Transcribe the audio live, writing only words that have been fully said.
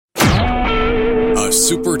a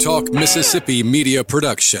Super Talk Mississippi media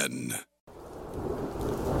production.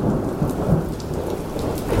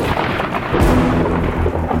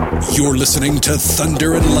 You're listening to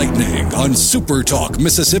Thunder and Lightning on Super Talk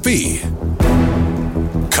Mississippi.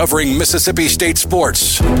 Covering Mississippi State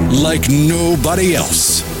sports like nobody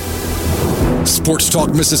else. Sports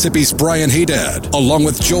Talk Mississippi's Brian Haydad, along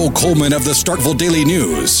with Joel Coleman of the Starkville Daily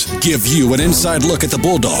News, give you an inside look at the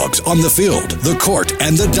Bulldogs on the field, the court,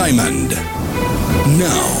 and the diamond.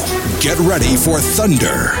 Now, get ready for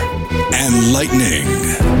Thunder and Lightning.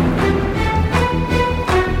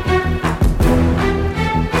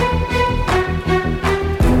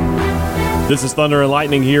 This is Thunder and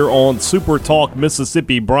Lightning here on Super Talk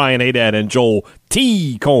Mississippi. Brian Haydad and Joel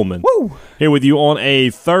T. Coleman. Woo! Here with you on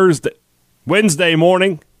a Wednesday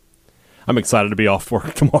morning. I'm excited to be off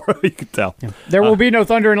work tomorrow, you can tell. Yeah. There will be no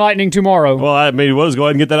Thunder and Lightning tomorrow. Well, I mean, let's go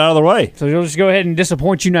ahead and get that out of the way. So you'll just go ahead and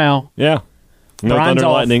disappoint you now. Yeah. No Brian's Thunder and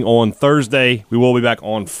off. Lightning on Thursday. We will be back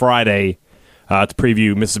on Friday to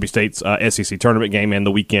preview Mississippi State's SEC tournament game and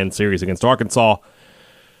the weekend series against Arkansas.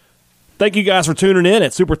 Thank you guys for tuning in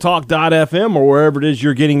at supertalk.fm or wherever it is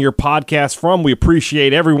you're getting your podcast from. We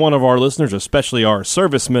appreciate every one of our listeners, especially our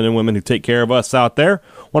servicemen and women who take care of us out there.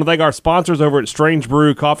 Want to thank our sponsors over at Strange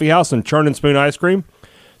Brew Coffee House and Churn and Spoon Ice Cream.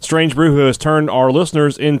 Strange Brew, who has turned our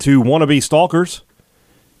listeners into wannabe stalkers.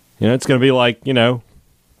 You know, it's going to be like, going to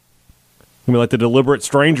be like the deliberate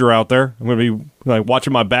stranger out there. I'm going to be like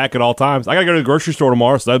watching my back at all times. I got to go to the grocery store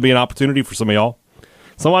tomorrow, so that'd be an opportunity for some of y'all.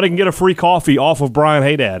 Somebody can get a free coffee off of Brian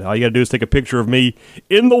Haydad. All you got to do is take a picture of me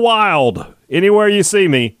in the wild, anywhere you see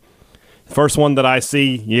me. First one that I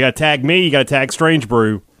see, you got to tag me, you got to tag Strange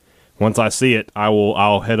Brew. Once I see it,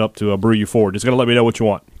 I'll head up to Brew You Forward. Just going to let me know what you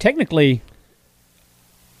want. Technically,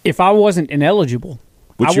 if I wasn't ineligible,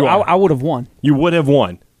 I would have won. You would have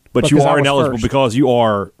won, but Because you I are was ineligible first. because you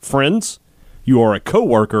are friends, you are a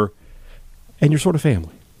coworker, and you're sort of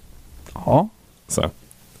family. Oh. So,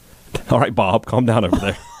 all right, Bob, calm down over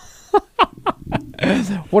there.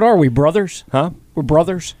 What are we, brothers? Huh? We're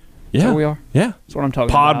brothers? Yeah, That's what we are? Yeah, That's what I'm talking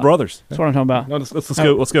Pod about. Brothers. That's what I'm talking about. No,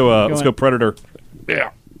 let's go Predator.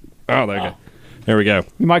 Yeah. Oh, there you go. There we go.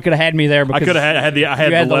 You might could have had me there because I could have had the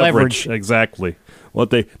had the leverage. Exactly.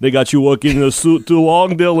 What they got you working in a suit too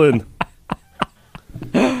long, Dylan.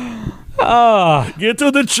 Get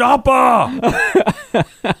to the chopper.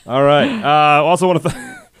 All right. Also want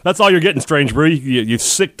to. That's all you're getting, Strange Brew. You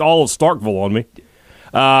sicked all of Starkville on me.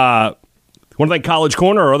 Want to thank College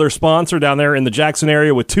Corner, our other sponsor down there in the Jackson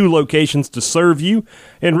area, with 2 locations to serve you.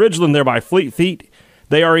 In Ridgeland, there by Fleet Feet.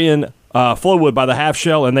 They are in Flowwood by the Half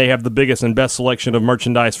Shell, and they have the biggest and best selection of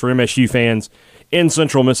merchandise for MSU fans in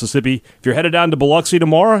Central Mississippi. If you're headed down to Biloxi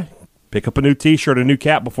tomorrow, pick up a new T-shirt, a new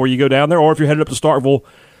cap before you go down there, or if you're headed up to Starkville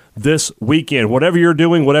this weekend, whatever you're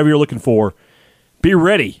doing, whatever you're looking for, be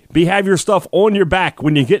ready. Have your stuff on your back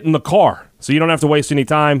when you get in the car, so you don't have to waste any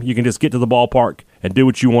time. You can just get to the ballpark and do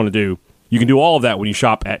what you want to do. You can do all of that when you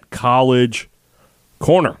shop at College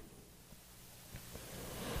Corner.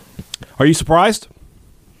 Are you surprised?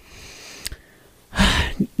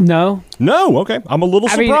 No. No, okay. I'm a little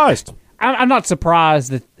surprised. I'm not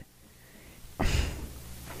surprised that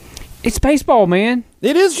it's baseball, man.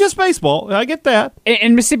 It is just baseball. I get that.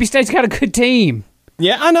 And Mississippi State's got a good team.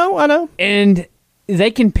 Yeah, I know. And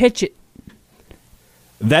they can pitch it.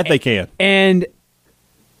 That they can. And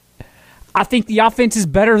I think the offense is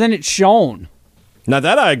better than it's shown. Now,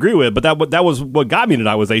 that I agree with, but that was what got me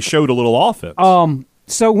tonight was they showed a little offense.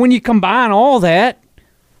 So when you combine all that,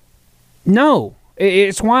 no.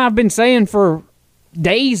 It's why I've been saying for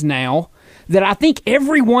days now that I think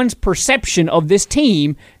everyone's perception of this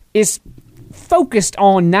team is focused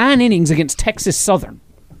on 9 innings against Texas Southern.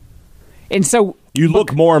 And so you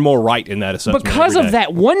look more and more right in that assessment. Because of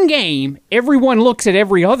that one game, everyone looks at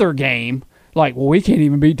every other game like, well, we can't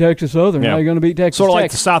even beat Texas Southern. How are you going to beat Texas Sort of Tech?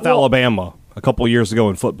 like the South Alabama a couple of years ago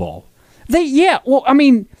in football. And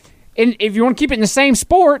if you want to keep it in the same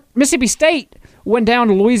sport, Mississippi State went down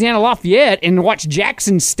to Louisiana Lafayette and watched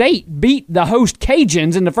Jackson State beat the host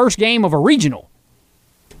Cajuns in the first game of a regional.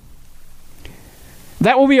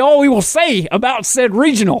 That will be all we will say about said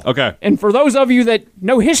regional. Okay. And for those of you that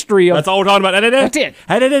know history of... That's all we're talking about. That's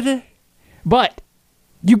it. But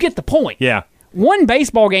you get the point. Yeah. One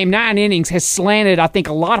baseball game, 9 innings, has slanted, I think,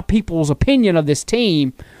 a lot of people's opinion of this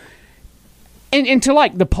team. And to,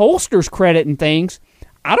 like, the pollsters' credit and things,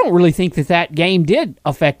 I don't really think that game did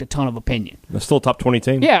affect a ton of opinion. They're still a top 20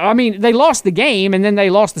 team. Yeah, I mean, they lost the game, and then they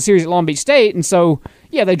lost the series at Long Beach State, and so,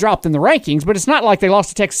 yeah, they dropped in the rankings, but it's not like they lost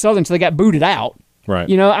to Texas Southern, so they got booted out. Right.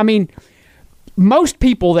 You know, I mean, most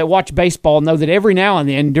people that watch baseball know that every now and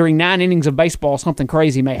then, during 9 innings of baseball, something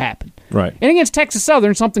crazy may happen. Right. And against Texas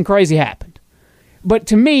Southern, something crazy happened. But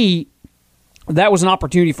to me, that was an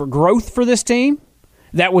opportunity for growth for this team.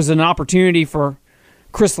 That was an opportunity for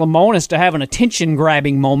Chris Lemonis to have an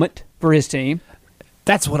attention-grabbing moment for his team.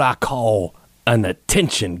 That's what I call an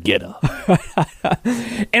attention getter.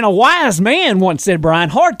 And a wise man once said, Brian,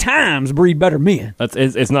 hard times breed better men.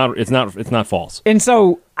 It's not false. And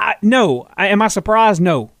so, am I surprised?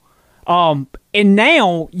 No. And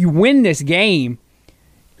now you win this game,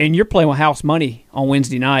 and you're playing with house money on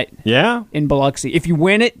Wednesday night. Yeah. In Biloxi. If you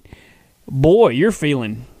win it, boy, you're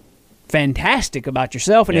feeling fantastic about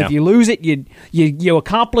yourself. And if you lose it, you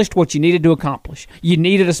accomplished what you needed to accomplish. You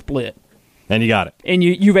needed a split. And you got it. And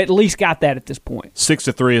you've at least got that at this point.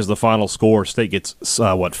 6-3 is the final score. State gets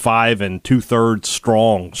 5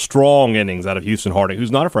 2/3 strong innings out of Houston Harding,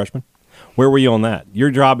 who's not a freshman. Where were you on that?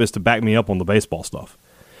 Your job is to back me up on the baseball stuff.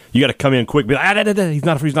 You got to come in quick. Be like, he's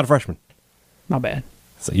not a freshman. My bad.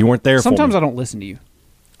 So you weren't there. Sometimes for me. I don't listen to you.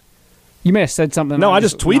 You may have said something. No, I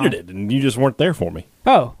just tweeted it, and you just weren't there for me.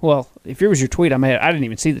 Oh well, if it was your tweet, I didn't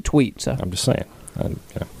even see the tweet. So I'm just saying.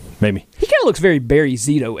 Maybe he kind of looks very Barry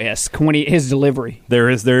Zito-esque when his delivery.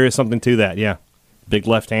 There is something to that. Yeah, big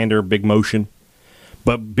left-hander, big motion,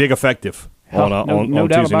 but big effective on no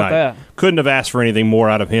doubt Tuesday about night. that. Couldn't have asked for anything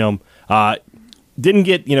more out of him. Didn't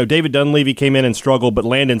get David Dunleavy came in and struggled, but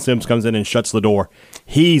Landon Sims comes in and shuts the door.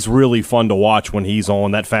 He's really fun to watch when he's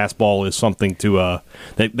on. That fastball is something to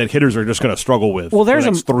that hitters are just going to struggle with. Well, for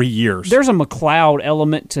the next 3 years. There's a McLeod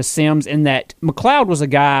element to Sims in that McLeod was a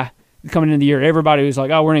guy coming into the year. Everybody was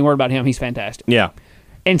like, "Oh, we're not worried about him. He's fantastic." Yeah.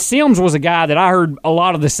 And Sims was a guy that I heard a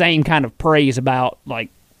lot of the same kind of praise about. Like,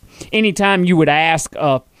 anytime you would ask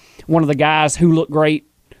one of the guys who looked great,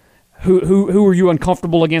 who were you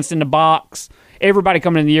uncomfortable against in the box, everybody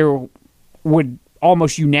coming in the year would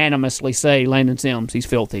almost unanimously say Landon Sims. He's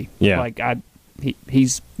filthy. Yeah. Like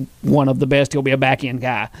he's one of the best. He'll be a back end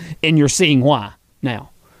guy, and you're seeing why now.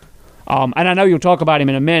 And I know you'll talk about him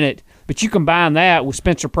in a minute, but you combine that with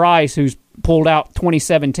Spencer Price, who's pulled out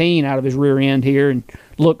 2017 out of his rear end here, and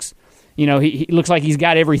looks, he looks like he's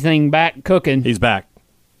got everything back cooking. He's back.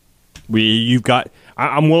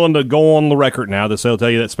 I'm willing to go on the record now to tell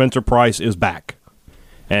you that Spencer Price is back.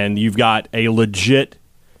 And you've got a legit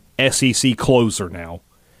SEC closer now,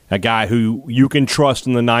 a guy who you can trust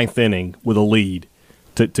in the ninth inning with a lead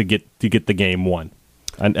to get the game won,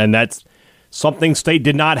 and that's something State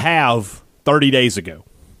did not have 30 days ago.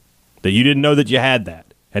 That you didn't know that you had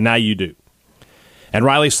that, and now you do. And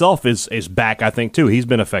Riley Self is back, I think, too. He's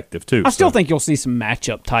been effective too. I still think you'll see some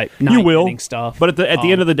matchup type inning stuff, but at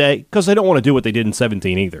the end of the day, because they don't want to do what they did in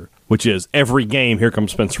 17 either, which is every game here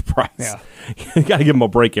comes Spencer Price. Yeah. You got to give him a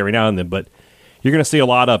break every now and then, but you're going to see a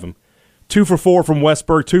lot of him. 2 for 4 from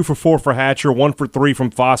Westberg, 2 for 4 for Hatcher, 1 for 3 from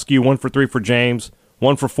Foscue, 1 for 3 for James,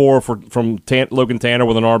 1 for 4 from Logan Tanner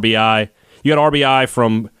with an RBI. You got RBI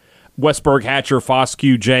from Westberg, Hatcher,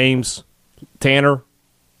 Foscue, James, Tanner.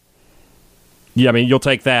 Yeah, I mean, you'll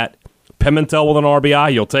take that. Pimentel with an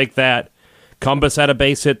RBI, you'll take that. Cumbus had a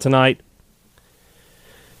base hit tonight.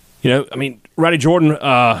 Roddy Jordan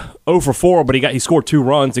 0 for 4, but he scored 2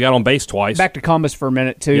 runs. He got on base twice. Back to Cumbus for a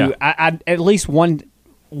minute too. Yeah. I at least one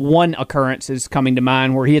occurrence is coming to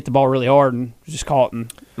mind where he hit the ball really hard and just caught and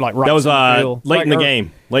right. That was late in the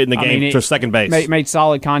game. It To second base. Made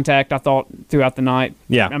solid contact, I thought, throughout the night.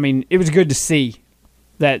 Yeah. I mean, it was good to see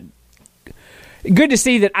that. Good to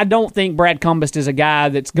see that. I don't think Brad Cumbest is a guy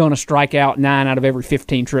that's going to strike out 9 out of every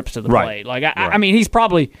 15 trips to the plate. Like, I mean, he's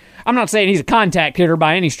probably. I'm not saying he's a contact hitter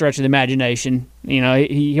by any stretch of the imagination.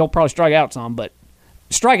 He'll probably strike out some, but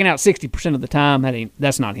striking out 60% of the time,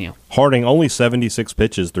 that's not him. Harding only 76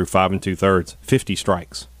 pitches through 5 2/3, 50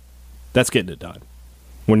 strikes. That's getting it done.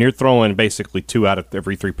 When you're throwing basically 2 out of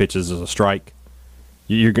every 3 pitches as a strike,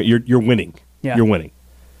 you're winning. Yeah. You're winning.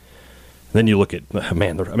 Then you look at,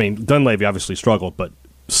 Dunleavy obviously struggled, but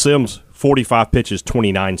Sims, 45 pitches,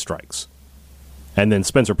 29 strikes. And then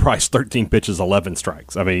Spencer Price, 13 pitches, 11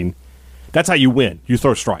 strikes. I mean, that's how you win. You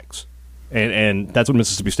throw strikes. And that's what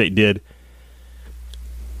Mississippi State did.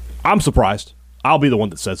 I'm surprised. I'll be the one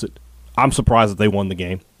that says it. I'm surprised that they won the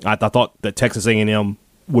game. I thought that Texas A&M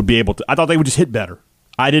would be able to – I thought they would just hit better.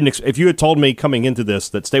 I didn't. If you had told me coming into this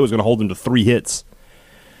that State was going to hold them to 3 hits,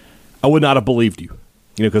 I would not have believed you.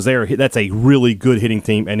 Because that's a really good hitting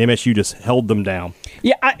team, and MSU just held them down.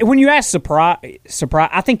 Yeah, when you ask surprise,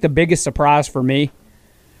 I think the biggest surprise for me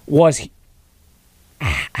was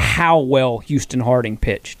how well Houston Harding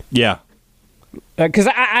pitched. Yeah. Because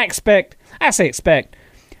I expect. I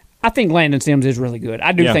think Landon Sims is really good.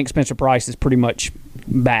 I do think Spencer Price is pretty much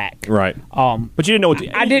back. Right. But you didn't know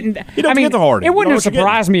what I didn't. You don't get the Harding. It wouldn't have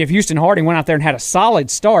surprised me if Houston Harding went out there and had a solid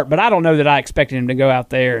start, but I don't know that I expected him to go out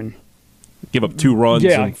there and give up 2 runs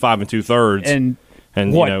in 5 2/3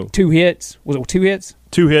 and what, 2 hits? Was it 2 hits?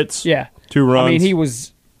 2 hits. Yeah. 2 runs. I mean, he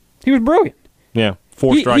was brilliant. Yeah.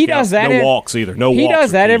 4 strikeouts. He does that. No walks either. He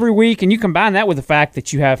does that every week, and you combine that with the fact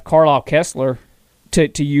that you have Carlisle Kessler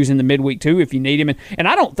to use in the midweek too if you need him. And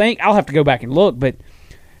I don't think I'll have to go back and look, but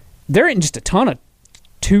there isn't just a ton of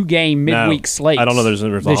 2-game midweek slates. I don't know. There's a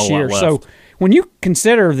this whole year. lot left. So when you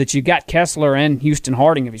consider that you got Kessler and Houston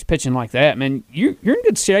Harding, if he's pitching like that, man, you're in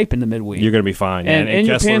good shape in the midweek. You're going to be fine. And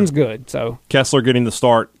your Kessler, pin's good. So Kessler getting the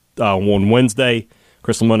start on Wednesday.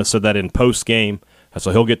 Chris Lamona said that in post game,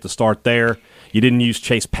 so he'll get the start there. You didn't use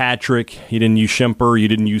Chase Patrick. You didn't use Schemper. You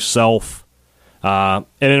didn't use Self. And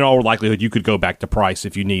in all likelihood, you could go back to Price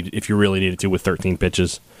if you really needed to with 13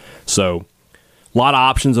 pitches. So a lot of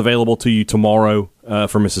options available to you tomorrow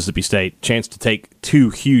for Mississippi State. Chance to take 2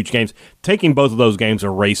 huge games. Taking both of those games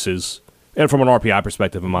are races. And from an RPI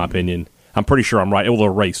perspective, in my opinion, I'm pretty sure I'm right. It will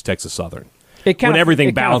erase Texas Southern. When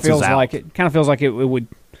everything balances out. It kind of feels like it would.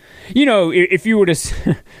 You know, if you would have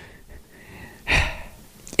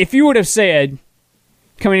said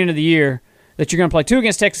coming into the year that you're going to play 2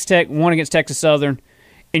 against Texas Tech, 1 against Texas Southern,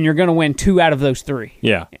 and you're going to win 2 out of those 3.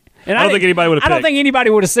 Yeah. And I don't think anybody would have. I don't think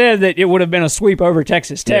anybody would have said that it would have been a sweep over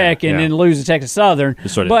Texas Tech and then lose to Texas Southern.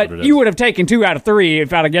 But you would have taken 2 out of 3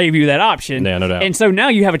 if I'd have gave you that option. Yeah, no doubt. And so now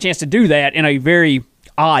you have a chance to do that in a very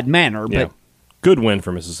odd manner. Yeah. But good win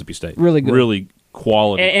for Mississippi State. Really good. Really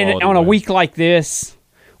quality. And on a week like this,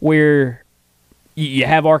 where you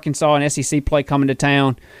have Arkansas and SEC play coming to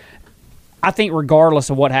town, I think regardless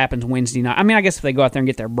of what happens Wednesday night, I mean, I guess if they go out there and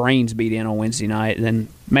get their brains beat in on Wednesday night, then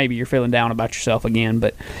maybe you're feeling down about yourself again.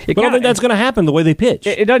 But I don't think that's going to happen the way they pitch.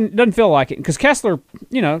 It doesn't feel like it because Kessler,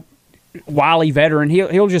 wily veteran,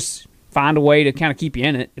 he'll just find a way to kind of keep you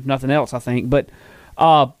in it, if nothing else, I think. But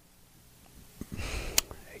I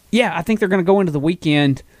think they're going to go into the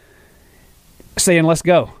weekend saying, let's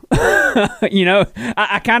go.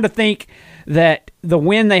 I kind of think that the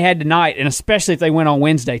win they had tonight, and especially if they win on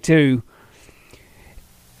Wednesday too,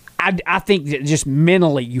 I think that just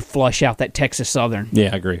mentally you flush out that Texas Southern.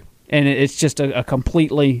 Yeah, I agree. And it's just a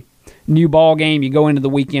completely new ball game. You go into the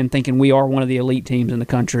weekend thinking we are one of the elite teams in the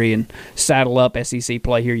country and saddle up SEC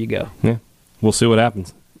play. Here you go. Yeah, we'll see what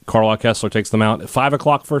happens. Carlisle Kessler takes them out at 5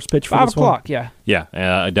 o'clock first pitch for 5 this one? o'clock, yeah.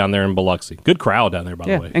 Yeah, down there in Biloxi. Good crowd down there, by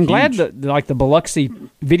the way. And glad that the Biloxi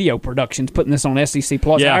video production's putting this on SEC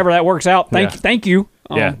Plus. Yeah. However that works out, thank you.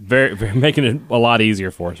 Yeah, very, very making it a lot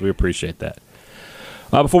easier for us. We appreciate that.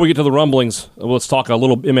 Before we get to the rumblings, let's talk a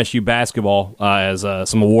little MSU basketball as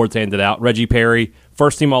some awards handed out. Reggie Perry,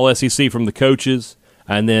 first team All-SEC from the coaches,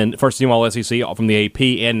 and then first team All-SEC from the AP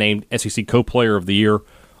and named SEC Co-Player of the Year,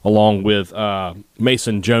 along with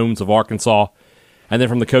Mason Jones of Arkansas. And then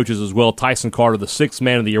from the coaches as well, Tyson Carter, the 6th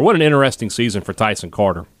Man of the Year. What an interesting season for Tyson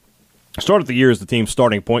Carter. Started the year as the team's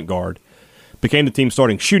starting point guard, became the team's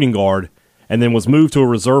starting shooting guard, and then was moved to a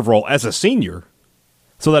reserve role as a senior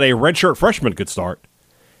so that a redshirt freshman could start.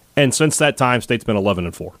 And since that time, State's been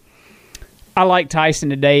 11-4. I like Tyson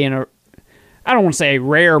today in I don't want to say a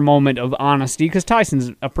rare moment of honesty, because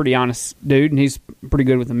Tyson's a pretty honest dude, and he's pretty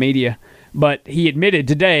good with the media. But he admitted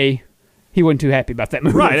today he wasn't too happy about that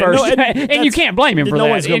move at first. And you can't blame him for that. No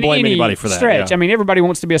one's going to blame anybody for that. Stretch. Yeah. I mean, everybody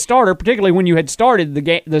wants to be a starter, particularly when you had started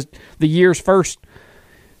the year's first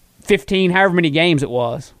 15, however many games it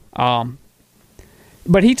was.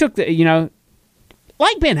 But he took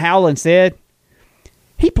like Ben Howland said,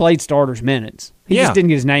 he played starters minutes. He just didn't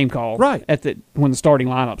get his name called when the starting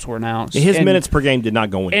lineups were announced. His minutes per game did not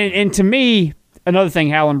go in. And to me, another thing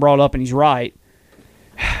Howland brought up, and he's right,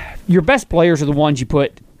 your best players are the ones you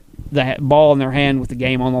put the ball in their hand with the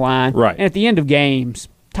game on the line. Right. And at the end of games,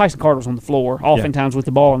 Tyson Carter's on the floor, oftentimes with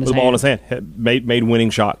the ball in his hand. With the ball in his hand. Made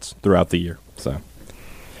winning shots throughout the year. So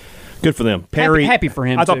good for them. Perry, happy for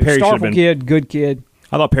him. I thought Perry should have been kid, good kid.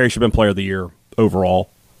 I thought Perry should have been Player of the Year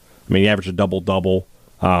overall. I mean, he averaged a double-double.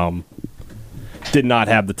 Did not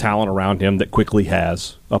have the talent around him that Quickly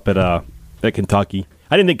has up at Kentucky.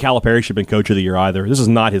 I didn't think Calipari should have been Coach of the Year either. This is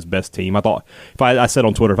not his best team. I thought I said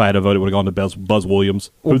on Twitter if I had to vote, it would have gone to Buzz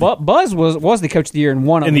Williams. Well, Buzz was the Coach of the Year in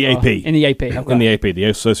one of in the AP. In the AP, okay. In the AP, the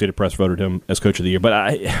Associated Press voted him as Coach of the Year. But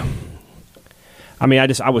I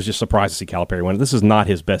was just surprised to see Calipari win. This is not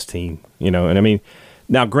his best team, And I mean,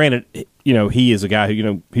 now granted, he is a guy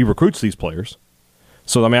who he recruits these players.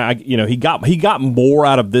 So I mean, he got more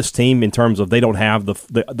out of this team in terms of they don't have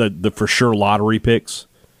the for sure lottery picks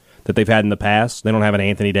that they've had in the past. They don't have an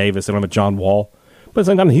Anthony Davis. They don't have a John Wall. But at the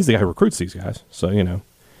same time, he's the guy who recruits these guys. So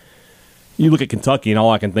You look at Kentucky, and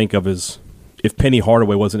all I can think of is if Penny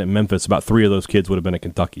Hardaway wasn't at Memphis, about 3 of those kids would have been at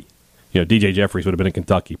Kentucky. DJ Jeffries would have been in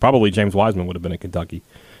Kentucky. Probably James Wiseman would have been in Kentucky,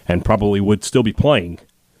 and probably would still be playing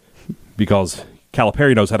because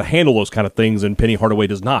Calipari knows how to handle those kind of things, and Penny Hardaway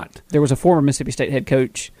does not. There was a former Mississippi State head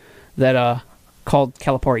coach that called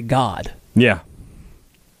Calipari God. Yeah.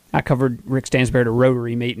 I covered Rick Stansberry at a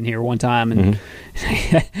Rotary meeting here one time, and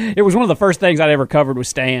it was one of the first things I'd ever covered was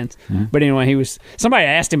Stans. But anyway, somebody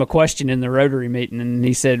asked him a question in the Rotary meeting, and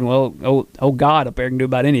he said, "Well, oh God, up there can do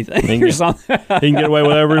about anything or something." He can get away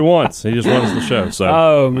with whatever he wants. He just runs the show. So,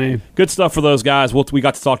 oh man, good stuff for those guys. We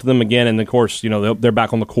got to talk to them again, and of course, they're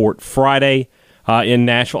back on the court Friday in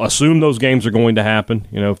Nashville. Assume those games are going to happen.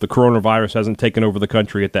 If the coronavirus hasn't taken over the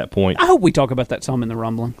country at that point. I hope we talk about that some in the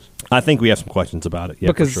rumblings. I think we have some questions about it. Yeah,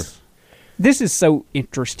 because for sure. This is so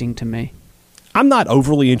interesting to me. I'm not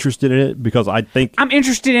overly interested in it because I think I'm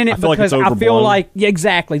interested in it because I feel like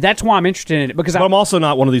exactly that's why I'm interested in it because I'm also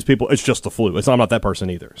not one of these people. It's just the flu. I'm not that person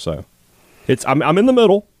either. So I'm in the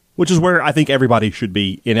middle, which is where I think everybody should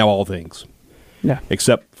be in all things. Yeah.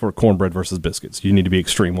 Except for cornbread versus biscuits, you need to be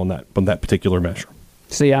extreme on that particular measure.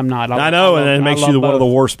 See, I'm not. I know, and it makes you one of the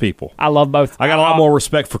worst people. I love both. I got a lot more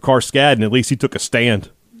respect for Carskadden. At least he took a stand.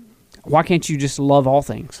 Why can't you just love all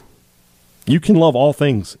things? You can love all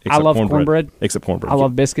things except I love cornbread. Except cornbread. I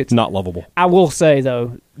love biscuits. Not lovable. I will say,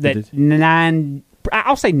 though, that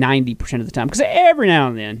I'll say 90% of the time, because every now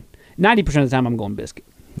and then, 90% of the time I'm going biscuit.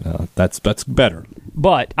 That's better.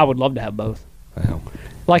 But I would love to have both. Wow.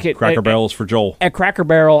 Like Cracker Barrels for Joel. At Cracker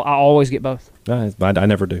Barrel, I always get both. I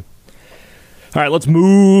never do. All right, let's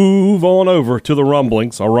move on over to the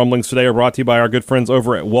rumblings. Our rumblings today are brought to you by our good friends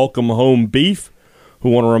over at Welcome Home Beef, who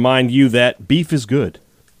want to remind you that beef is good.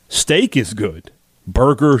 Steak is good.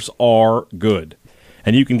 Burgers are good.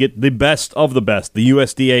 And you can get the best of the best, the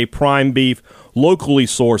USDA prime beef, locally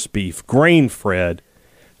sourced beef, grain-fed,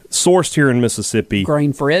 sourced here in Mississippi.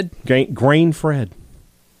 Grain-fed? Grain-fed.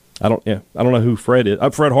 I don't know who Fred is.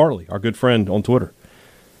 Fred Hartley, our good friend on Twitter.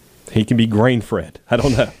 He can be grain-fed. I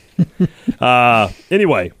don't know.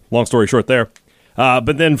 Anyway, long story short there.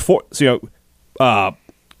 But then,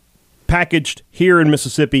 packaged here in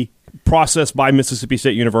Mississippi, processed by Mississippi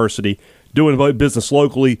State University, doing business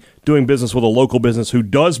locally, doing business with a local business who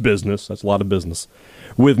does business, that's a lot of business,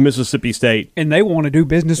 with Mississippi State. And they want to do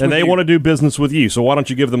business with you. And they want to do business with you. So why don't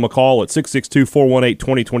you give them a call at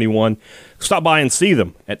 662-418-2021. Stop by and see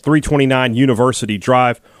them at 329 University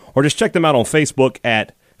Drive, or just check them out on Facebook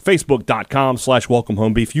at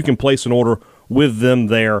facebook.com/welcomehomebeef. You can place an order with them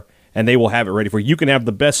there, and they will have it ready for you. You can have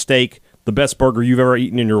the best steak, the best burger you've ever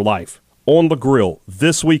eaten in your life on the grill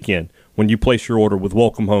this weekend when you place your order with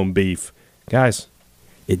Welcome Home Beef. Guys,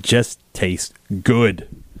 it just tastes good.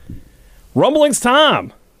 Rumblings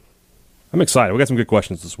time. I'm excited. We got some good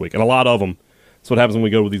questions this week, and a lot of them. That's what happens when we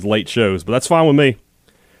go with these late shows, but that's fine with me.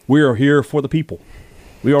 We are here for the people.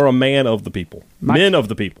 We are a man of the people. Men of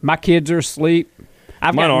the people. My kids are asleep.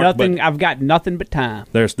 I've got nothing but time.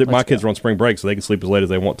 My kids are on spring break, so they can sleep as late as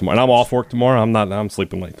they want tomorrow. And I'm off work tomorrow. I'm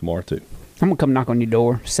sleeping late tomorrow, too. I'm going to come knock on your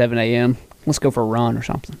door, 7 a.m. Let's go for a run or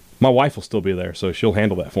something. My wife will still be there, so she'll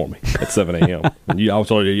handle that for me at 7 a.m. I'm going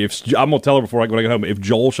to tell her before when I get home, if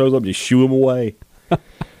Joel shows up, just shoo him away.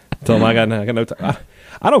 Tell him I got no time.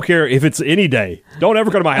 I don't care if it's any day. Don't ever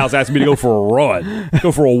come to my house asking me to go for a run.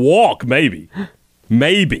 Go for a walk, maybe.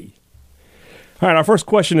 Maybe. All right, our first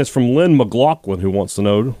question is from Lynn McLaughlin, who wants to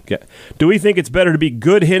know, do we think it's better to be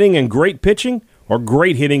good hitting and great pitching or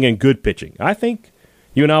great hitting and good pitching? I think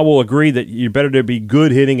you and I will agree that you're better to be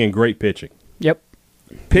good hitting and great pitching. Yep.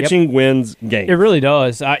 Pitching wins games. It really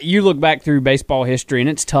does. You look back through baseball history, and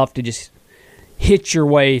it's tough to just hit your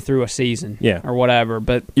way through a season or whatever.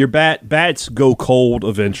 But your bats go cold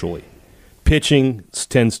eventually. Pitching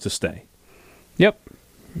tends to stay. Yep.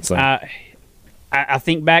 So. I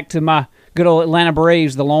think back to my good old Atlanta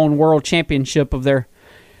Braves, the lone world championship of their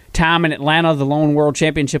time in Atlanta, the lone world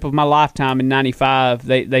championship of my lifetime in '95.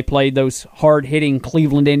 They played those hard-hitting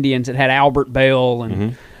Cleveland Indians that had Albert Bell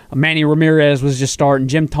and Manny Ramirez was just starting,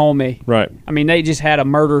 Jim Thome. Right. I mean, they just had a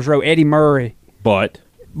murderer's row. Eddie Murray. But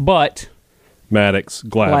Maddox,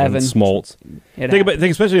 Glavine, Smoltz. Think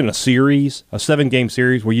especially in a series, a 7-game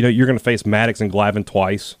series where you're going to face Maddox and Glavine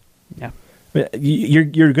twice. Yeah. You're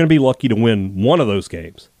going to be lucky to win one of those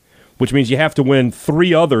games, which means you have to win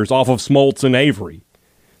 3 others off of Smoltz and Avery.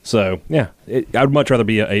 So, I'd much rather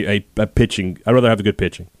be a pitching. I'd rather have the good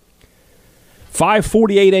pitching.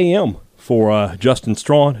 5:48 a.m. for Justin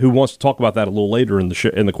Strawn, who wants to talk about that a little later in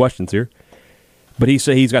the questions here. But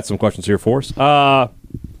he's got some questions here for us.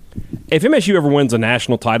 If MSU ever wins a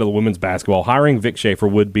national title of women's basketball, hiring Vic Schaefer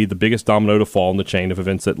would be the biggest domino to fall in the chain of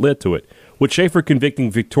events that led to it. Would Schaefer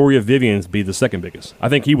convicting Victoria Vivians be the second biggest? I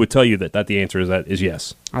think he would tell you that the answer is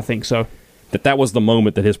yes. I think so. That was the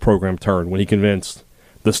moment that his program turned when he convinced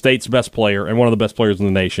the state's best player and one of the best players in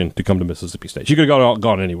the nation to come to Mississippi State. She could have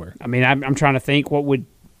gone anywhere. I mean, I'm trying to think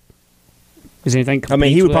is anything. I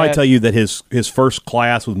mean, he would probably tell you that his first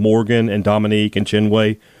class with Morgan and Dominique and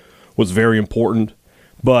Chinwei was very important.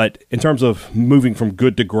 But in terms of moving from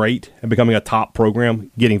good to great and becoming a top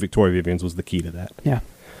program, getting Victoria Vivians was the key to that. Yeah.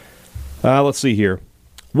 Let's see here.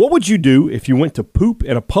 What would you do if you went to poop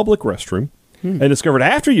in a public restroom and discovered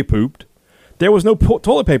after you pooped there was no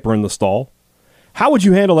toilet paper in the stall? How would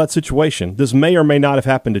you handle that situation? This may or may not have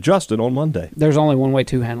happened to Justin on Monday. There's only one way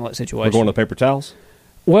to handle that situation. We're going to paper towels?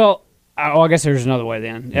 Well, I guess there's another way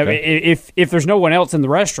then. Okay. If there's no one else in the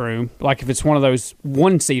restroom, like if it's one of those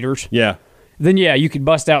one-seaters, yeah, then yeah, you could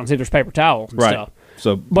bust out and see if there's paper towels and stuff.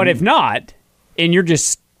 But if not, and you're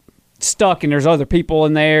just stuck and there's other people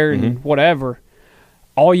in there and whatever,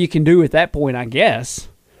 all you can do at that point, I guess,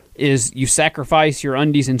 is you sacrifice your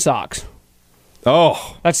undies and socks.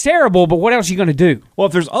 Oh. That's terrible, but what else are you going to do? Well,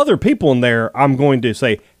 if there's other people in there, I'm going to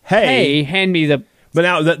say, hey, hand me the...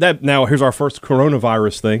 But now here's our first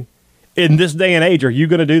coronavirus thing. In this day and age, are you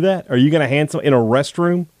going to do that? Are you going to hand some in a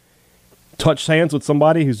restroom, touch hands with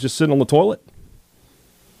somebody who's just sitting on the toilet?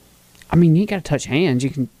 I mean, you ain't got to touch hands. You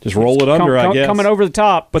can just roll it under, I guess. Coming over the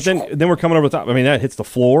top. But then we're coming over the top. I mean, that hits the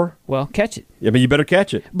floor. Well, catch it. Yeah, but you better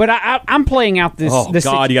catch it. But I'm playing out this... Oh,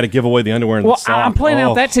 God, you got to give away the underwear and the sock. I'm playing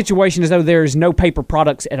out that situation as though there's no paper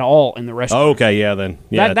products at all in the restroom. Oh, okay, yeah, then.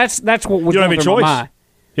 Yeah. That's what would you don't have go any through choice. my mind.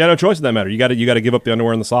 You got no choice in that matter. You got to give up the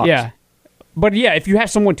underwear and the socks. Yeah. But, yeah, if you have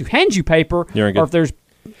someone to hand you paper, or if there's...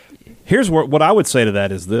 Here's what I would say to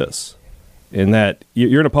that is this, in that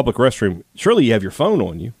you're in a public restroom. Surely you have your phone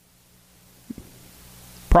on you.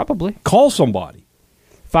 Probably. Call somebody.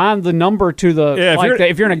 Find the number to the...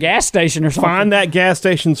 if you're in a gas station or something. Find that gas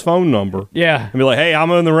station's phone number. Yeah. And be like, hey, I'm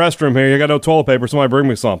in the restroom here. You got no toilet paper. Somebody bring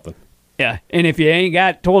me something. Yeah. And if you ain't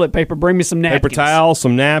got toilet paper, bring me some napkins. Paper towels,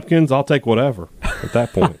 some napkins. I'll take whatever at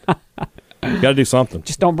that point. You got to do something.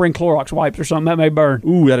 Just don't bring Clorox wipes or something. That may burn.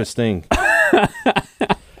 Ooh, that'd sting.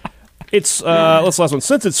 It's let's last one.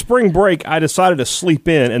 Since it's spring break, I decided to sleep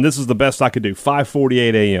in, and this is the best I could do.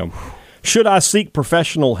 5:48 a.m. Should I seek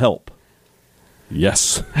professional help?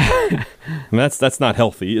 Yes. I mean, that's not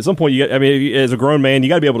healthy. At some point, as a grown man, you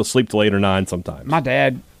got to be able to sleep till 8 or 9 sometimes. My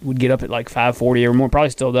dad would get up at like 5:40 or more. Probably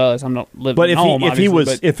still does. I'm not living but at home.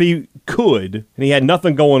 But if he could and he had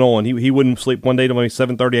nothing going on, he wouldn't sleep one day till maybe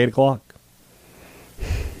 7:30, 8 o'clock.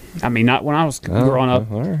 I mean, not when I was growing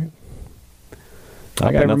up. All right.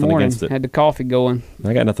 I got nothing against it. Had the coffee going.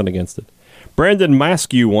 I got nothing against it. Brandon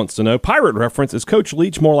Maskew wants to know, pirate reference, is Coach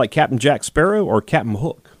Leach more like Captain Jack Sparrow or Captain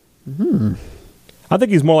Hook? I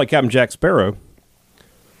think he's more like Captain Jack Sparrow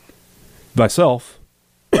myself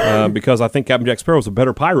because I think Captain Jack Sparrow was a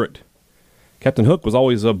better pirate. Captain Hook was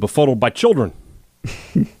always befuddled by children.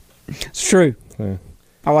 It's true. Yeah.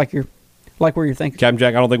 I like where you're thinking. Captain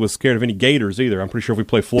Jack, I don't think was scared of any gators either. I'm pretty sure if we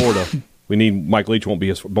play Florida, we need Mike Leach won't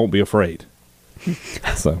be afraid.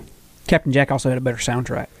 So Captain Jack also had a better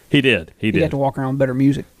soundtrack. He did. He had to walk around with better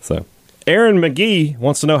music. So Aaron McGee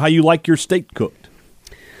wants to know how you like your steak cooked.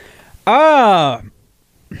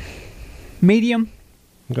 Medium.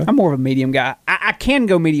 Okay. I'm more of a medium guy. I can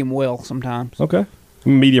go medium well sometimes. Okay.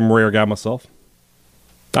 I'm a medium rare guy myself.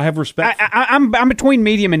 I have respect. I'm between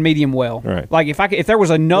medium and medium well. All right. Like if there was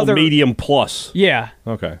another medium plus. Yeah.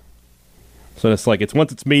 Okay. So it's like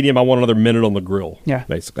once it's medium, I want another minute on the grill. Yeah.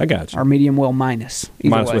 Basically, I got you. Or medium well minus.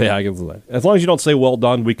 Minus, yeah, I can do that. As long as you don't say well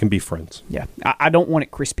done, we can be friends. Yeah. I don't want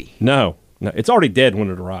it crispy. No, it's already dead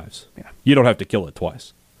when it arrives. Yeah. You don't have to kill it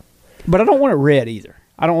twice. But I don't want it red either.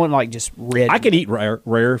 I don't want just red. I can eat rare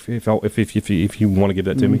if you want to give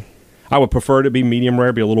that to me. I would prefer it to be medium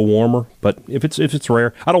rare, be a little warmer. But if it's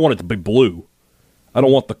rare, I don't want it to be blue. I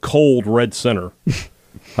don't want the cold red center.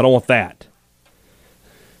 I don't want that.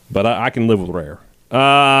 But I can live with rare.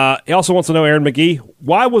 He also wants to know, Aaron McGee,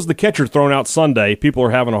 why was the catcher thrown out Sunday? People are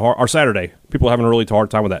having or Saturday. People are having a really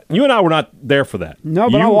hard time with that. You and I were not there for that. No,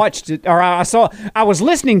 but I watched it, or I was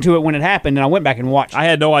listening to it when it happened, and I went back and watched it. I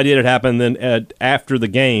had no idea it happened. Then after the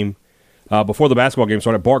game, before the basketball game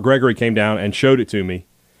started, Bart Gregory came down and showed it to me,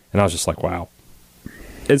 and I was just like, wow.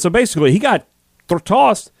 And so basically, he got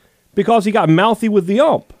tossed because he got mouthy with the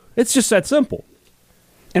ump. It's just that simple.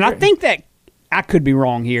 And I think that I could be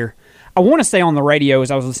wrong here. I want to say on the radio as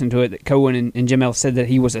I was listening to it that Cohen and Jim Ellis said that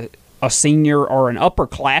he was a senior or an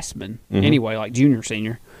upperclassman, anyway, like junior,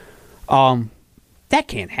 senior. that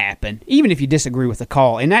can't happen, even if you disagree with the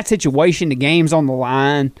call. In that situation, the game's on the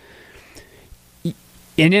line.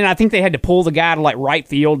 And then I think they had to pull the guy to like right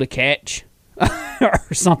field to catch or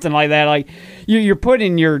something like that. Like you're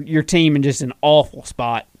putting your team in just an awful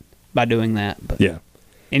spot by doing that. But Yeah.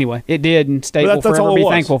 anyway, it did, and State But will that's forever all it be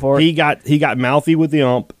was. thankful for it. He got mouthy with the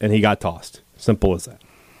ump, and he got tossed. Simple as that.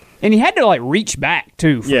 And he had to like reach back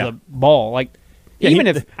too for Yeah. the ball. Like Yeah, even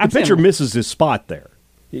if the I'm pitcher saying, misses his spot there,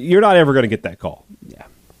 you're not ever going to get that call. yeah.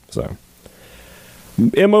 So,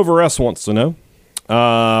 M over S wants to know,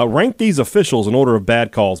 rank these officials in order of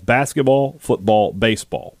bad calls: basketball, football,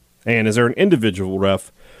 baseball. And is there an individual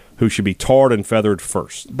ref who should be tarred and feathered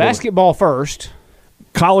first? Basketball first.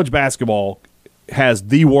 College basketball has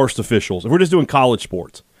the worst officials. If we're just doing college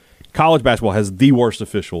sports, college basketball has the worst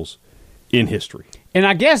officials in history. And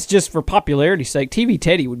I guess just for popularity's sake, TV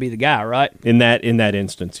Teddy would be the guy, right? In that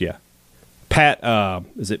instance, yeah. Pat,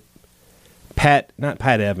 is it Pat? Not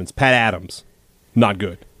Pat Evans. Pat Adams. Not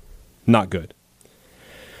good. Not good.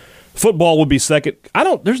 Football would be second.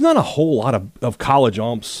 There's not a whole lot of college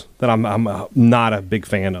umps that I'm not a big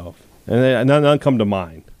fan of, and none come to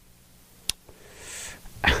mind.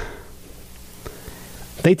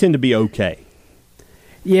 They tend to be okay.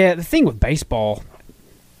 Yeah, the thing with baseball,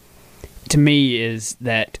 to me, is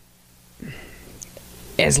that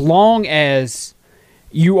as long as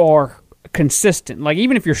you are consistent, like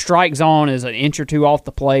even if your strike zone is an inch or two off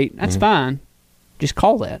the plate, that's fine. Just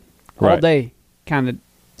call that all Right. day kind of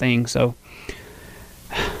thing. So,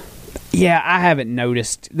 yeah, I haven't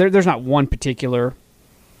noticed. There's not one particular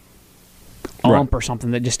ump or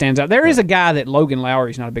something that just stands out. There is a guy that Logan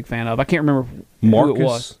Lowry's not a big fan of. I can't remember who it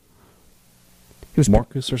was. It was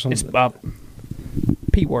Marcus or It's something.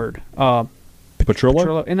 P word. Petrillo?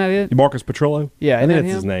 Petrillo. Isn't that it? Marcus Petrillo? Yeah, I isn't think that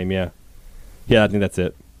that's him? his name, yeah. Yeah, I think that's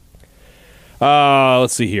it.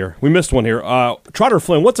 Let's see here. We missed one here. Trotter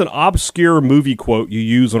Flynn, what's an obscure movie quote you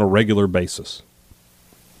use on a regular basis?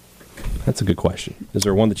 That's a good question. Is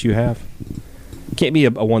there one that you have? Can't be a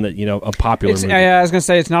one that, a popular movie. I was going to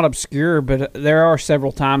say it's not obscure, but there are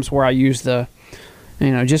several times where I use the,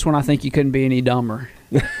 just when I think you couldn't be any dumber.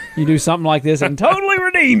 You do something like this and totally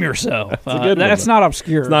redeem yourself. That's a good one, That's though. not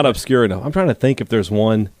obscure. It's not obscure enough. I'm trying to think if there's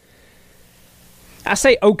one. I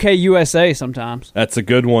say "Okay USA" sometimes. That's a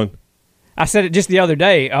good one. I said it just the other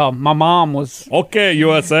day. My mom was Okay,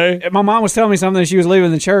 USA. telling me something. She was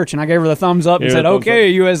leaving the church, and I gave her the thumbs up and Yeah, said, thumbs "Okay,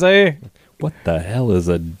 up. USA." What the hell is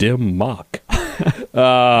a dim mock?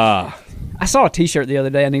 I saw a T-shirt the other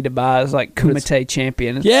day. I need to buy. It's like Kumite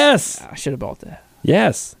Champion. Yes. I should have bought that.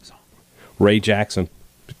 Yes. Ray Jackson,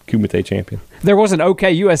 Kumite champion. There was an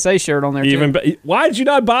OK USA shirt on there too. Why did you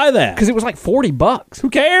not buy that? Because it was like $40. Who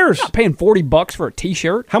cares? I'm not paying $40 for a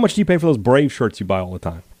T-shirt. How much do you pay for those Brave shirts you buy all the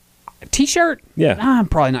time? A T-shirt? Yeah. I'm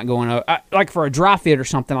probably not going to. Like for a dry fit or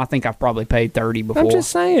something, I think I've probably paid $30 before. I'm just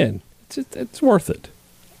saying. It's worth it.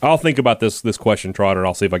 I'll think about this question, Trotter, and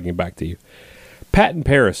I'll see if I can get back to you. Pat in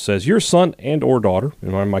Paris says, your son and or daughter,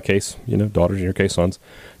 in my case, daughters, in your case, sons,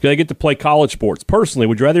 do they get to play college sports? Personally,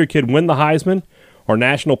 would you rather your kid win the Heisman or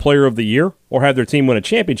National Player of the Year or have their team win a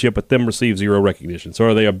championship but them receive zero recognition? So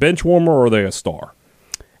are they a bench warmer or are they a star?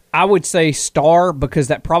 I would say star because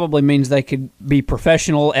that probably means they could be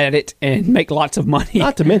professional at it and make lots of money.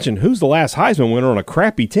 Not to mention, who's the last Heisman winner on a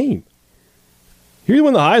crappy team? You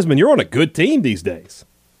win the Heisman, you're on a good team these days.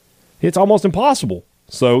 It's almost impossible.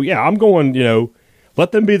 So, yeah, I'm going,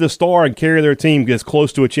 let them be the star and carry their team as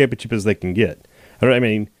close to a championship as they can get. I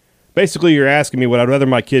mean, basically you're asking me would I rather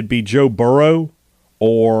my kid be Joe Burrow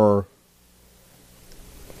or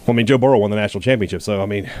Joe Burrow won the national championship. So,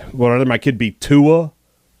 would I rather my kid be Tua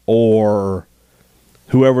or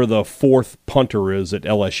whoever the fourth punter is at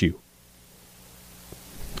LSU?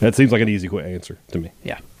 That seems like an easy answer to me.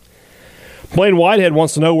 Yeah. Blaine Whitehead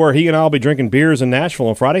wants to know where he and I will be drinking beers in Nashville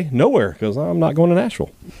on Friday. Nowhere, because I'm not going to Nashville.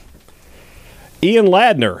 Ian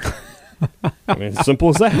Ladner. Simple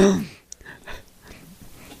as that.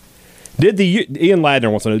 Ian Ladner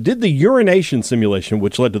wants to know, did the urination simulation,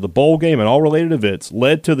 which led to the bowl game and all related events,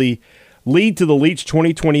 lead to the Leach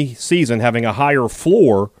 2020 season having a higher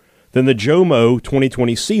floor than the JOMO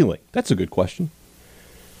 2020 ceiling? That's a good question.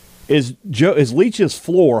 Is Leach's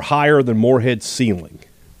floor higher than Moorhead's ceiling?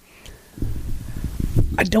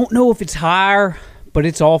 I don't know if it's higher, but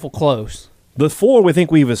it's awful close. The floor we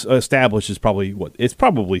think we've established is probably it's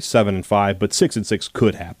probably 7 and 5, but 6 and 6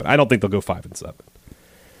 could happen. I don't think they'll go 5 and 7.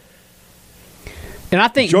 And I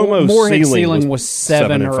think Jomo's Moorhead's ceiling was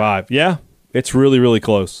 7 and or 5. Yeah, it's really, really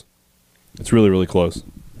close. It's really, really close.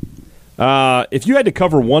 If you had to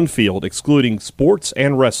cover one field, excluding sports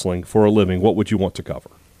and wrestling for a living, what would you want to cover?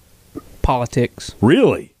 Politics.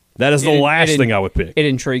 Really? That is the last thing I would pick. It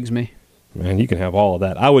intrigues me. Man, you can have all of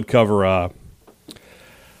that. I would cover.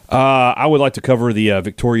 I would like to cover the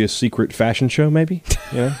Victoria's Secret fashion show. Maybe,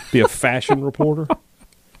 be a fashion reporter.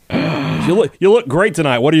 You look great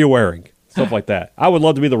tonight. What are you wearing? Stuff like that. I would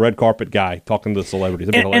love to be the red carpet guy talking to the celebrities.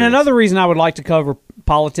 And another reason I would like to cover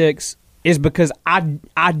politics is because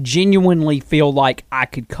I genuinely feel like I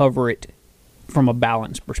could cover it from a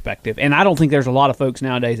balanced perspective. And I don't think there's a lot of folks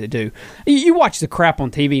nowadays that do. You watch the crap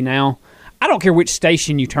on TV now. I don't care which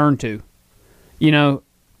station you turn to. You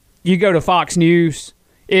go to Fox News,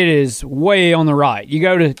 it is way on the right. You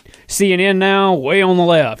go to CNN now, way on the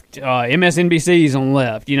left. MSNBC is on the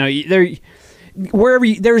left.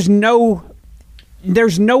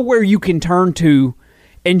 There's nowhere you can turn to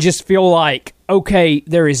and just feel like, okay,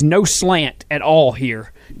 there is no slant at all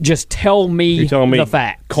here. Just tell me the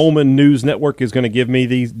facts. Coleman News Network is going to give me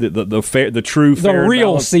the true, fair, the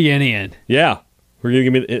real balanced. CNN. Yeah, we're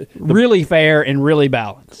going to give me really fair and really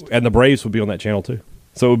balanced. And the Braves would be on that channel too,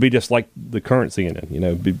 so it would be just like the current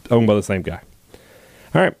CNN. Be owned by the same guy.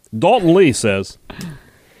 All right, Dalton Lee says,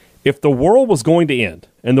 if the world was going to end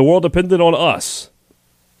and the world depended on us,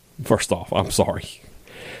 first off, I'm sorry.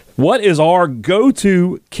 What is our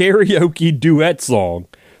go-to karaoke duet song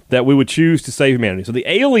that we would choose to save humanity? So the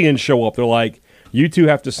aliens show up. They're like, you two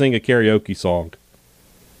have to sing a karaoke song.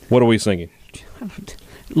 What are we singing?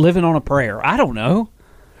 Living on a Prayer. I don't know.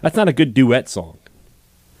 That's not a good duet song.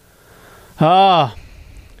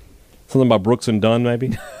 Something by Brooks and Dunn,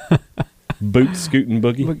 maybe? Boot, Scootin'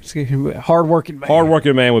 Boogie? Hardworking Man.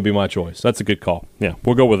 Hardworking Man would be my choice. That's a good call. Yeah,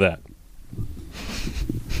 we'll go with that.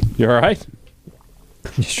 You all right?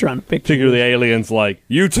 Just trying to picture the aliens like,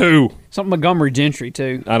 you two. Something Montgomery Gentry,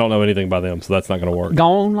 too. I don't know anything by them, so that's not going to work.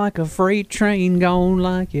 Gone like a freight train, gone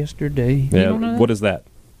like yesterday. Yeah, you don't know that? What is that?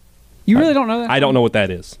 You really don't know that? I don't know what that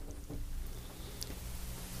is.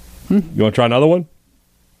 You want to try another one?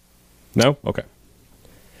 No? Okay.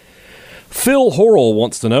 Phil Horrell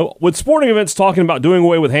wants to know, with sporting events talking about doing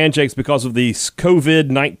away with handshakes because of the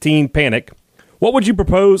COVID-19 panic, what would you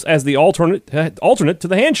propose as the alternate to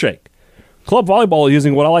the handshake? Club volleyball is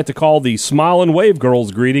using what I like to call the smile and wave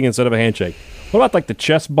girls greeting instead of a handshake. What about like the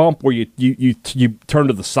chest bump where you turn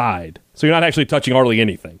to the side? So you're not actually touching hardly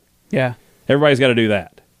anything. Yeah. Everybody's got to do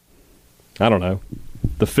that. I don't know.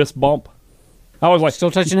 The fist bump. I was like, still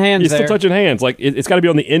touching hands. You're still touching hands. Like it's got to be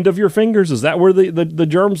on the end of your fingers. Is that where the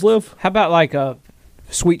germs live? How about like a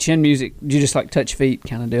sweet chin music? You just like touch feet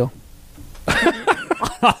kind of deal.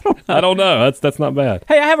 I don't know. That's not bad.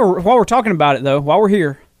 Hey, while we're talking about it though, while we're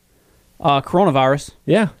here, coronavirus.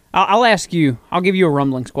 Yeah. I'll ask you. I'll give you a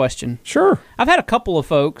rumblings question. Sure. I've had a couple of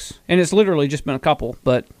folks, and it's literally just been a couple,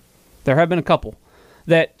 but there have been a couple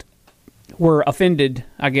that were offended,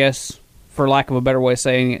 I guess, for lack of a better way of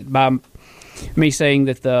saying it, by me saying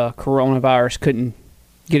that the coronavirus couldn't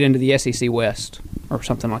get into the SEC West or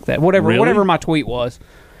something like that. Whatever my tweet was.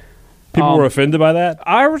 People were offended by that?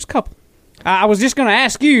 I was a couple. I was just going to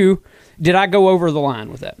ask you, did I go over the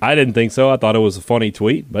line with that? I didn't think so. I thought it was a funny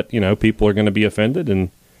tweet, but, people are going to be offended,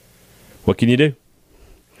 and what can you do?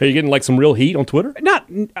 Are you getting, like, some real heat on Twitter? Not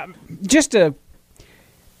just a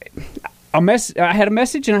mess. I had a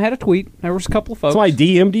message and I had a tweet. There was a couple of folks. Somebody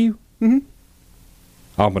DM'd you? Mm-hmm.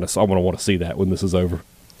 I'm gonna want to see that when this is over.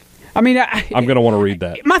 I mean, I'm gonna want to read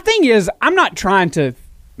that. My thing is, I'm not trying to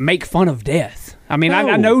make fun of death. I mean, no.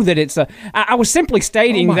 I know that it's I was simply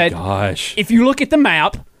stating that if you look at the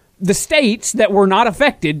map, the states that were not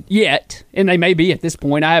affected yet, and they may be at this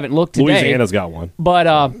point, I haven't looked today. Louisiana's got one. But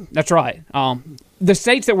that's right. The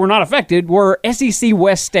states that were not affected were SEC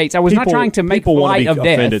West states. I was not trying to make light of death. People want to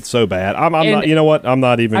be offended so bad. I'm not. You know what? I'm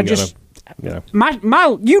not even going to.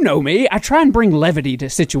 My, you know me. I try and bring levity to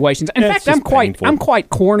situations. In fact, I'm quite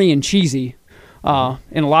corny and cheesy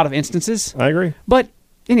in a lot of instances. I agree. But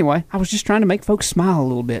anyway, I was just trying to make folks smile a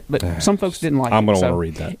little bit. But some folks didn't like it. I'm going to want to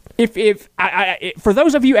read that. If for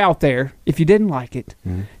those of you out there, if you didn't like it,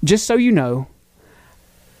 just so you know,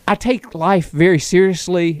 I take life very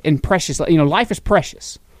seriously and preciously. Life is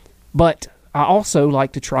precious, but I also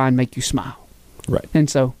like to try and make you smile. Right. And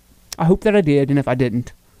so I hope that I did. And if I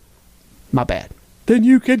didn't, my bad. Then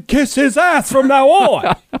you can kiss his ass from now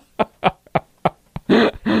on.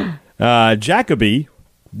 Jacoby,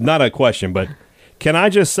 not a question, but can I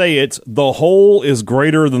just say it's the whole is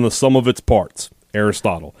greater than the sum of its parts?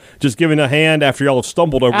 Aristotle. Just giving a hand after y'all have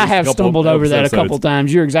stumbled over. I have stumbled over that a couple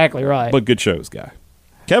times. You're exactly right. But good shows, guy.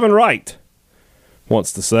 Kevin Wright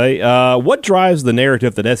wants to say, what drives the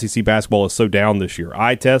narrative that SEC basketball is so down this year?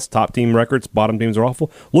 Eye test, top team records, bottom teams are awful.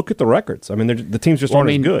 Look at the records. I mean, the teams just aren't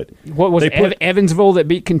as good. What was Evansville that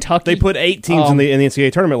beat Kentucky? They put 8 teams in the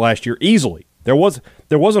NCAA tournament last year easily. There wasn't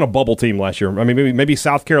a bubble team last year. I mean, maybe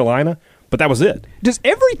South Carolina, but that was it. Does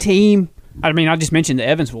every team, I mean, I just mentioned the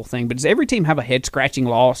Evansville thing, but does every team have a head-scratching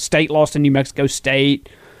loss? State lost to New Mexico State.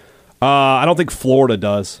 I don't think Florida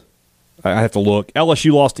does. I have to look.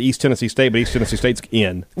 LSU lost to East Tennessee State, but East Tennessee State's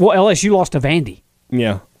in. Well, LSU lost to Vandy.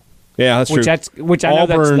 Yeah, that's true. Which I know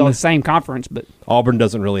that's the same conference, but Auburn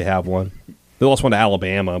doesn't really have one. They lost one to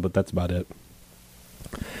Alabama, but that's about it.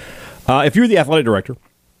 If you're the athletic director,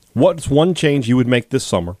 what's one change you would make this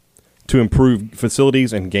summer to improve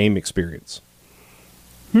facilities and game experience?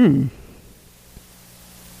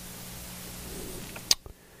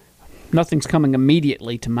 Nothing's coming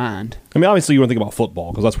immediately to mind. I mean, obviously you want to think about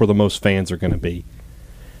football because that's where the most fans are going to be.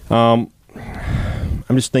 I'm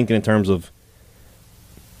just thinking in terms of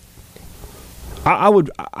I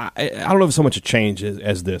don't know if so much a change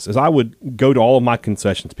as this, as I would go to all of my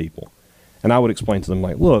concessions people and I would explain to them,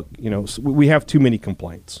 like, look, we have too many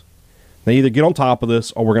complaints. They either get on top of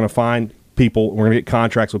this or we're going to find people, we're going to get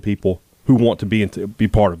contracts with people who want to be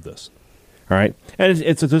part of this. All right? And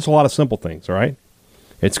it's just a lot of simple things, all right?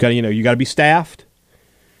 It's got you got to be staffed.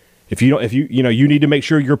 If you need to make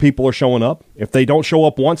sure your people are showing up. If they don't show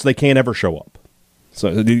up once, they can't ever show up. So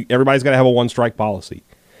everybody's got to have a one-strike policy.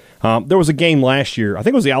 There was a game last year, I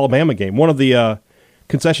think it was the Alabama game. One of the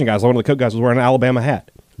concession guys, one of the cook guys was wearing an Alabama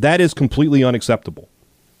hat. That is completely unacceptable.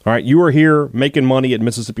 All right, you are here making money at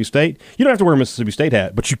Mississippi State. You don't have to wear a Mississippi State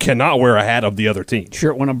hat, but you cannot wear a hat of the other team.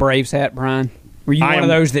 Sure, one of Braves hat, Brian. Were you one of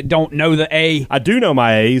those that don't know the A? I do know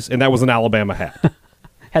my A's, and that was an Alabama hat.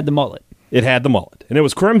 Had the mullet. It had the mullet, and it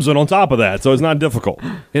was crimson on top of that, so it's not difficult.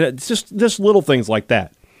 And it's just little things like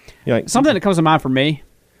that. Something that comes to mind for me,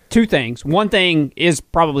 two things. One thing is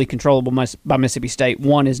probably controllable by Mississippi State.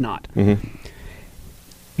 One is not. Mm-hmm.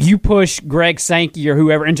 You push Greg Sankey or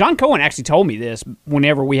whoever, and John Cohen actually told me this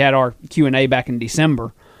whenever we had our Q&A back in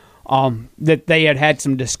December, that they had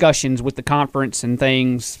some discussions with the conference and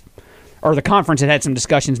things, or the conference had some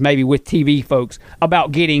discussions maybe with TV folks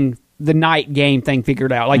about getting the night game thing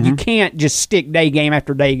figured out. Like, you can't just stick day game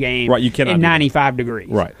after day game right, you cannot in 95 degrees.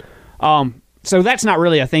 Right. So that's not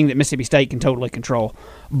really a thing that Mississippi State can totally control.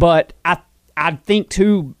 But I think,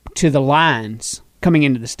 too, to the lines coming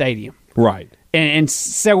into the stadium. Right. And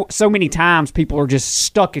so many times people are just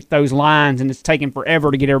stuck at those lines, and it's taking forever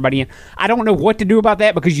to get everybody in. I don't know what to do about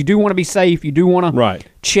that because you do want to be safe. You do want to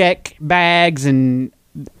check bags and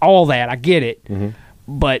all that. I get it. Mm-hmm.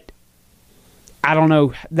 But I don't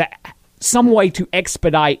know. That some way to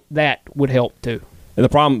expedite that would help, too. And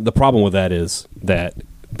the problem with that is that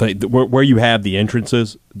where you have the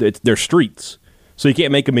entrances, they're streets. So you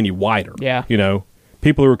can't make them any wider. Yeah.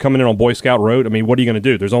 People who are coming in on Boy Scout Road, I mean, what are you going to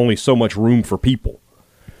do? There's only so much room for people.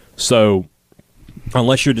 So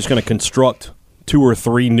unless you're just going to construct 2 or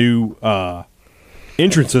 3 new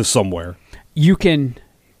entrances somewhere. You can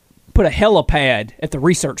put a helipad at the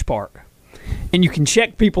research park, and you can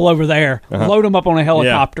check people over there, load them up on a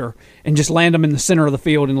helicopter, and just land them in the center of the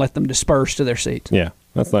field and let them disperse to their seats. Yeah.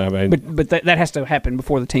 That's not. I mean, but that has to happen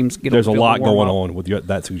before the teams get. There's a lot going on with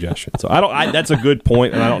that suggestion. So that's a good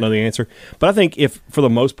point, and I don't know the answer. But I think for the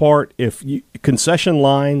most part, concession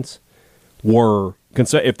lines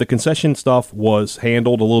if the concession stuff was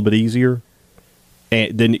handled a little bit easier,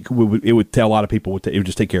 and then it would tell a lot of people it would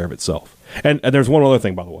just take care of itself. And there's one other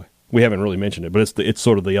thing, by the way, we haven't really mentioned it, but it's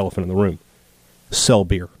sort of the elephant in the room. Sell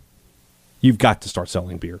beer. You've got to start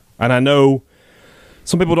selling beer, and I know.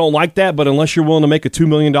 Some people don't like that, but unless you're willing to make a $2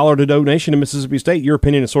 million donation to Mississippi State, your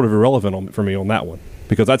opinion is sort of irrelevant for me on that one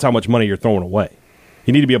because that's how much money you're throwing away.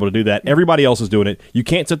 You need to be able to do that. Everybody else is doing it. You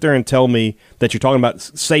can't sit there and tell me that you're talking about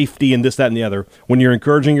safety and this, that, and the other when you're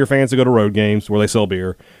encouraging your fans to go to road games where they sell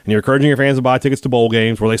beer, and you're encouraging your fans to buy tickets to bowl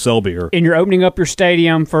games where they sell beer. And you're opening up your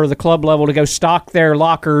stadium for the club level to go stock their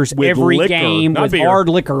lockers with every liquor, game with beer. Hard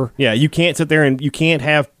liquor. Yeah, you can't sit there and you can't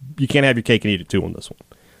have your cake and eat it too on this one.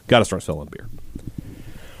 Got to start selling beer.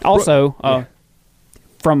 Also,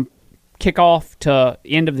 from kickoff to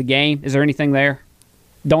end of the game, is there anything there?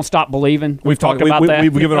 Don't stop believing. We've talked about that.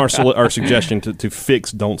 We've given our suggestion to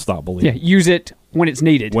fix Don't Stop Believing. Yeah, use it when it's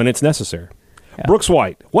needed. When it's necessary. Yeah. Brooks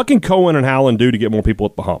White, what can Cohen and Howland do to get more people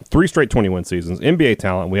at the hump? 3 straight 20-win seasons, NBA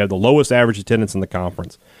talent. We have the lowest average attendance in the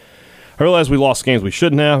conference. I realize we lost games we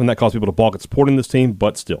shouldn't have, and that caused people to balk at supporting this team,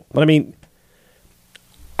 but still. But, I mean,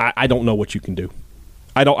 I don't know what you can do.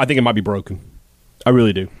 I think it might be broken. I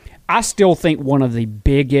really do. I still think one of the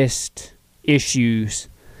biggest issues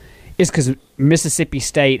is because Mississippi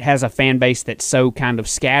State has a fan base that's so kind of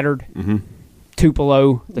scattered. Mm-hmm.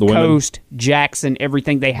 Tupelo, the coast, Jackson,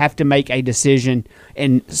 everything. They have to make a decision,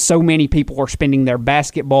 and so many people are spending their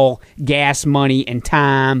basketball gas money and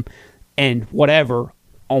time and whatever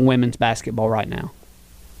on women's basketball right now.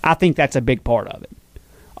 I think that's a big part of it.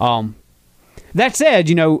 That said,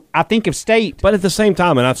 I think if State... But at the same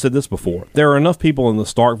time, and I've said this before, there are enough people in the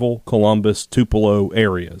Starkville, Columbus, Tupelo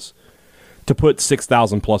areas to put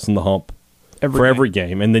 6,000 plus in the hump for every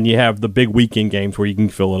game. And then you have the big weekend games where you can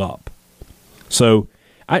fill it up. So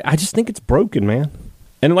I just think it's broken, man.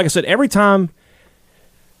 And like I said, every time...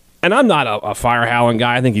 And I'm not a fire howling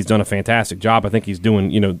guy. I think he's done a fantastic job. I think he's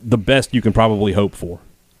doing, the best you can probably hope for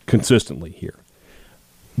consistently here.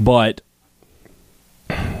 But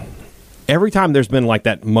every time there's been like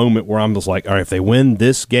that moment where I'm just like, all right, if they win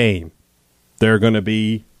this game, there are going to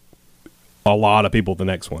be a lot of people at the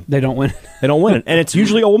next one. They don't win. They don't win it. And it's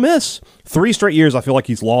usually Ole Miss. 3 straight years I feel like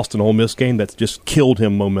he's lost an Ole Miss game that's just killed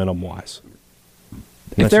him momentum-wise.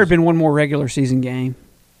 If there had been one more regular season game,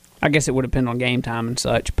 I guess it would have been on game time and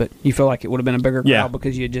such, but you feel like it would have been a bigger crowd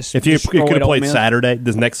because you just if you could have played Saturday,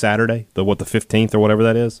 this next Saturday, the 15th or whatever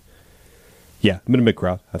that is. Yeah, been a big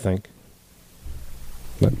crowd, I think.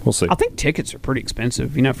 But we'll see. I think tickets are pretty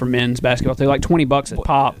expensive, for men's basketball. They're like $20 at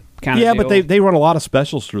pop kind of deal. Yeah, but they run a lot of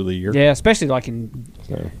specials through the year. Yeah, especially like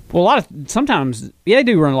sometimes they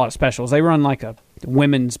do run a lot of specials. They run like a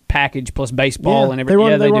women's package plus baseball and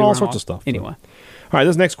everything. They run all sorts of stuff. Anyway. All right,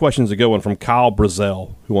 this next question is a good one from Kyle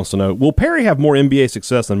Brazel, who wants to know, will Perry have more NBA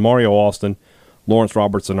success than Mario Austin, Lawrence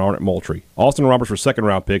Roberts, and Arnett Moultrie? Austin and Roberts were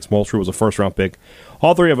second-round picks. Moultrie was a first-round pick.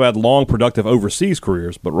 All three have had long, productive overseas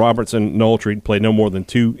careers, but Roberts and Moultrie played no more than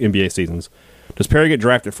 2 NBA seasons. Does Perry get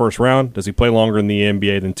drafted first round? Does he play longer in the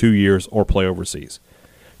NBA than 2 years or play overseas?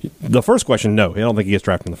 The first question, no. I don't think he gets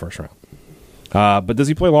drafted in the first round. But does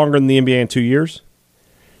he play longer in the NBA in 2 years?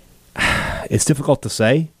 It's difficult to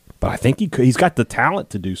say, but I think he's got the talent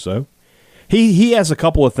to do so. He has a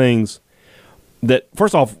couple of things that,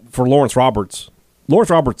 first off, for Lawrence Roberts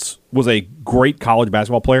was a great college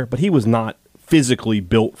basketball player, but he was not physically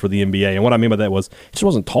built for the NBA. And what I mean by that was he just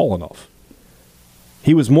wasn't tall enough.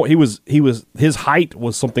 His height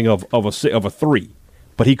was something of a 3,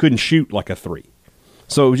 but he couldn't shoot like a 3.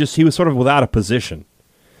 So it was just he was sort of without a position.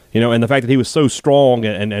 And the fact that he was so strong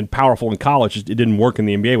and powerful in college, it didn't work in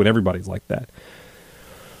the NBA when everybody's like that.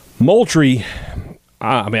 Moultrie,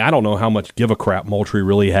 I don't know how much give a crap Moultrie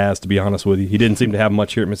really has, to be honest with you. He didn't seem to have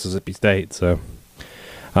much here at Mississippi State. So,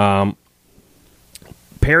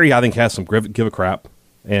 Perry, I think, has some give a crap,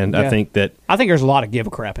 and yeah. I think there's a lot of give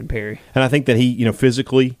a crap in Perry, and I think that he,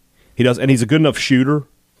 physically, he does, and he's a good enough shooter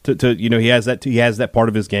to he has that part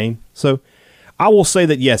of his game. So, I will say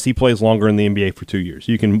that yes, he plays longer in the NBA for 2 years.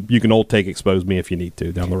 You can old take expose me if you need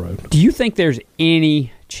to down the road. Do you think there's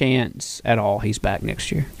any chance at all he's back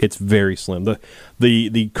next year? It's very slim.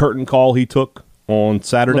 The curtain call he took on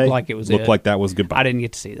Saturday looked like that was goodbye. I didn't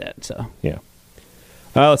get to see that, so yeah.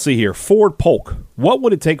 Let's see here. Ford Polk. What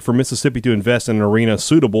would it take for Mississippi to invest in an arena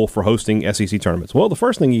suitable for hosting SEC tournaments? Well, the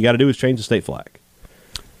first thing you got to do is change the state flag.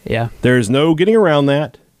 Yeah. There's no getting around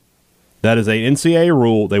that. That is a NCAA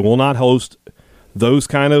rule. They will not host those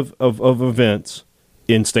kind of events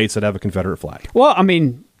in states that have a Confederate flag. Well,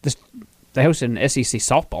 they hosted an SEC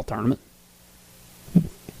softball tournament.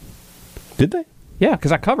 Did they? Yeah,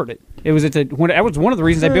 because I covered it. It was that was one of the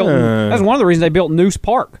reasons they built. That was one of the reasons they built Noose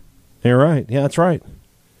Park. You're right. Yeah, that's right.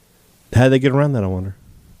 How did they get around that? I wonder.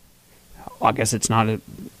 I guess it's not a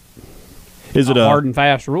hard and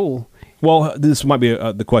fast rule. Well, this might be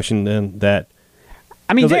the question then that.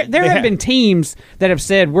 There have been teams that have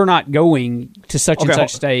said we're not going to such and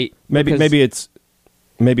such state. Maybe it's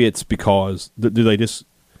because does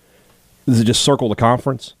it just circle the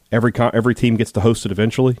conference? Every team gets to host it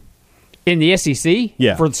eventually. In the SEC?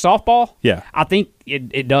 Yeah. For the softball? Yeah. I think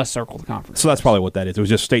it does circle the conference. So that's probably what that is. It was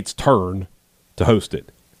just state's turn to host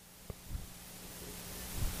it.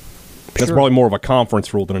 That's probably more of a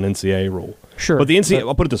conference rule than an NCAA rule. Sure. But the NCAA,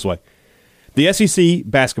 I'll put it this way. The SEC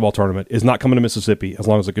basketball tournament is not coming to Mississippi as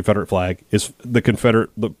long as the Confederate flag is the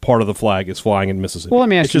part of the flag is flying in Mississippi. Well, let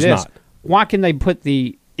me ask you this. Not. Why can they put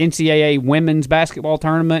the NCAA women's basketball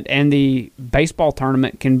tournament and the baseball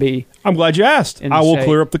tournament can be... I'm glad you asked. I will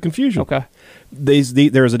clear up the confusion. Okay. There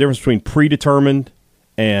is a difference between predetermined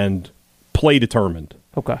and play determined.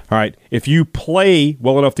 Okay. All right. If you play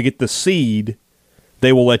well enough to get the seed,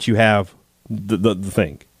 they will let you have the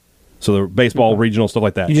thing. So the baseball, regional, stuff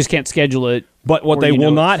like that. You just can't schedule it. But what they will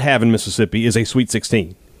not have in Mississippi is a Sweet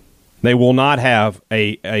 16. They will not have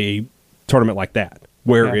a tournament like that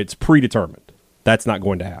where it's predetermined. That's not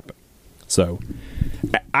going to happen. So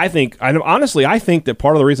I think that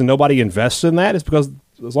part of the reason nobody invests in that is because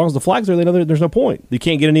as long as the flag's there, they know there's no point. You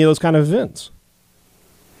can't get any of those kind of events.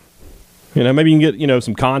 Maybe you can get,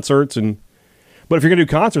 some concerts but if you're going to do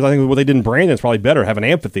concerts, I think what they did in Brandon is probably better. Have an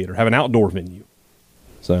amphitheater, have an outdoor venue.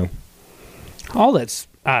 So All that's,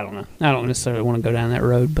 I don't know. I don't necessarily want to go down that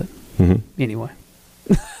road, but anyway.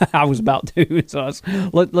 I was about to, so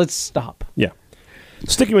let's stop. yeah.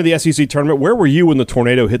 Sticking with the SEC tournament, where were you when the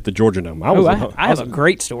tornado hit the Georgia Dome? I have a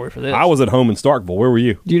great story for this. I was at home in Starkville. Where were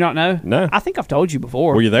you? Do you not know? No. I think I've told you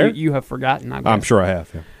before. Were you there? You have forgotten. I'm sure I have.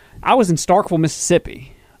 Yeah. I was in Starkville,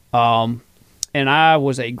 Mississippi, and I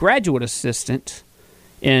was a graduate assistant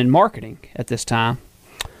in marketing at this time.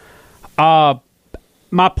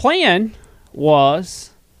 My plan was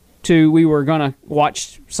we were going to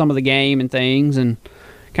watch some of the game and things and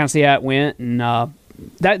kind of see how it went. And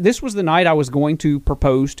this was the night I was going to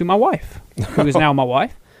propose to my wife, who is now my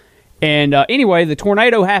wife. And anyway, the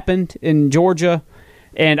tornado happened in Georgia,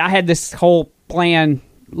 and I had this whole plan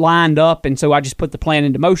lined up, and so I just put the plan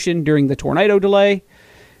into motion during the tornado delay.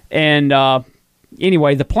 And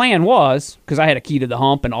anyway, the plan was, because I had a key to the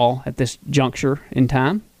hump and all at this juncture in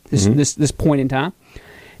time, this point in time,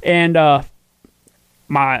 and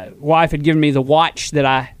my wife had given me the watch that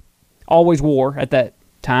I always wore at that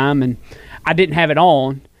time, and I didn't have it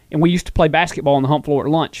on. And we used to play basketball on the hump floor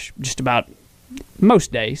at lunch just about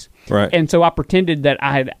most days. Right. And so I pretended that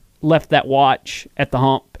I had left that watch at the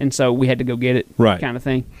hump, and so we had to go get it, right, kind of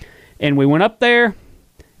thing. And we went up there,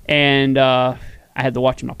 and I had the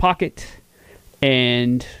watch in my pocket,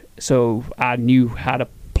 and so I knew how to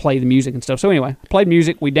play the music and stuff. So anyway, I played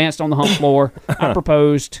music. We danced on the hump floor. I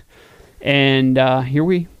proposed, and here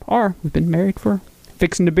we are. We've been married for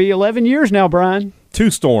fixing to be 11 years now, Brian. 2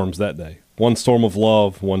 storms that day. One storm of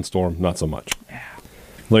love, one storm not so much. Yeah.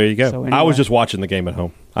 There you go. So anyway, I was just watching the game at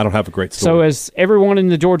home. I don't have a great story. So as everyone in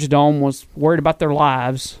the Georgia Dome was worried about their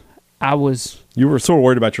lives, I was you were sort of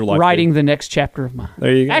worried about your life. Writing the next chapter of mine.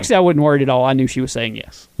 There you go. Actually, I wasn't worried at all. I knew she was saying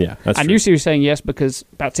yes. Yeah, that's I true. knew she was saying yes because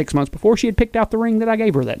about 6 months before, she had picked out the ring that I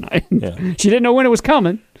gave her that night. Yeah. She didn't know when it was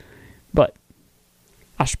coming, but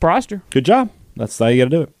I surprised her. Good job. That's how you got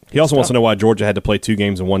to do it. He also wants to know why Georgia had to play 2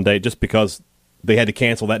 games in one day, just because they had to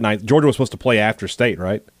cancel that night. Georgia was supposed to play after State,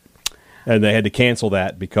 right? And they had to cancel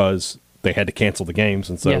that because they had to cancel the games,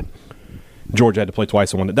 and so Georgia had to play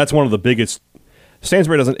twice in one day. That's one of the biggest.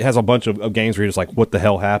 Stansbury has a bunch of games where you're just like, what the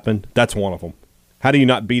hell happened? That's one of them. How do you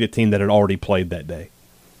not beat a team that had already played that day?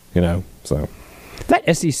 You know, so.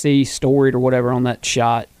 That SEC storied or whatever on that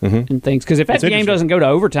shot and things, because if that game doesn't go to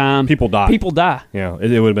overtime, people die. People die. Yeah,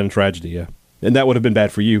 it would have been a tragedy, yeah. And that would have been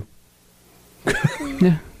bad for you.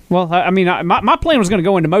 Yeah. Well, I mean, my plan was going to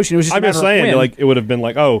go into motion. It was just I'm just saying, like, it would have been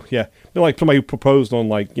like, oh, yeah. Been like somebody who proposed on,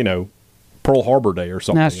 like, you know, Pearl Harbor Day or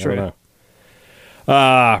something. That's true. I don't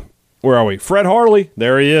know. Where are we? Fred Harley.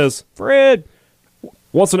 There he is. Fred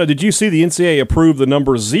wants to know, did you see the NCAA approve the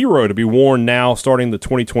number 0 to be worn now starting the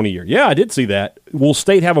 2020 year? Yeah, I did see that. Will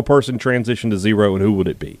State have a person transition to 0, and who would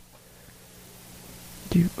it be?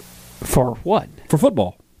 For what? For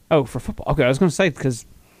football. Oh, for football. Okay, I was going to say because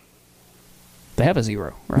they have a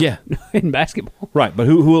 0, right? Yeah. In basketball. Right, but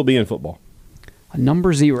who will it be in football? A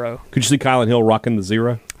number 0. Could you see Kylan Hill rocking the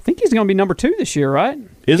 0? I think he's going to be number 2 this year, right?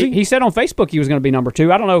 Is he? He said on Facebook he was going to be number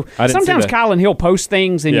 2. I don't know. Sometimes Kylan Hill posts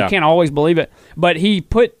things and you can't always believe it. But he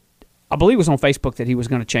put, I believe it was on Facebook that he was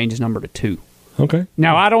going to change his number to 2. Okay.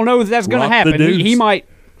 Now, I don't know if that's going to happen. He might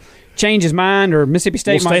change his mind, or Mississippi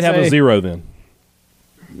State might say. Will State have a 0 then?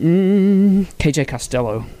 KJ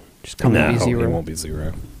Costello. Just come to be 0. No, he won't be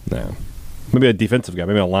 0. No. Maybe a defensive guy.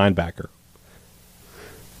 Maybe a linebacker.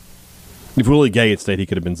 If Willie Gay at State, he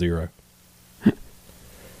could have been 0.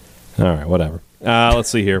 All right, whatever. Let's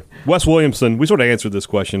see here. Wes Williamson, we sort of answered this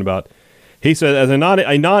question about, he said, as a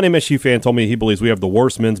non-MSU fan told me he believes we have the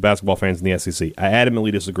worst men's basketball fans in the SEC. I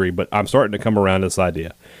adamantly disagree, but I'm starting to come around to this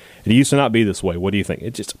idea. It used to not be this way. What do you think?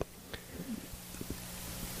 It just,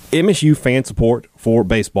 MSU fan support for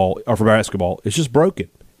baseball or for basketball is just broken.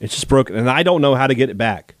 It's just broken, and I don't know how to get it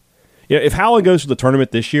back. You know, if Howland goes to the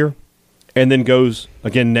tournament this year and then goes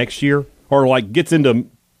again next year, or like gets into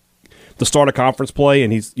the start of conference play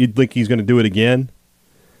and you'd think he's going to do it again,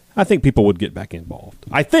 I think people would get back involved.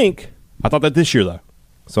 I thought that this year, though,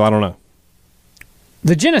 so I don't know.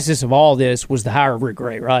 The genesis of all this was the hire of Rick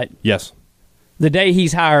Ray, right? Yes. The day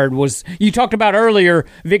he's hired was, you talked about earlier,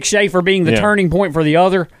 Vic Schaefer being the turning point for the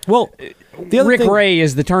other. Well, Rick Ray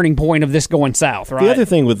is the turning point of this going south, right? The other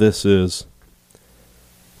thing with this is,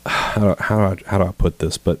 how do I put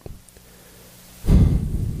this? But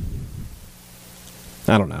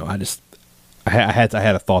I don't know. I had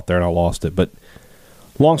a thought there and I lost it. But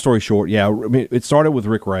long story short, yeah, I mean, it started with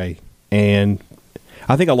Rick Ray, and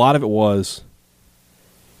I think a lot of it was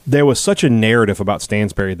there was such a narrative about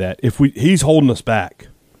Stansbury that he's holding us back.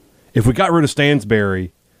 If we got rid of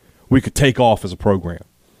Stansbury, we could take off as a program.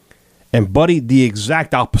 And, buddy, the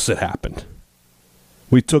exact opposite happened.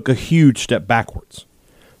 we took a huge step backwards.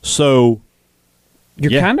 So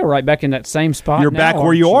You're kind of right back in that same spot. you're now, back where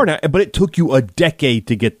aren't you are now, but it took you a decade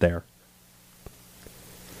to get there.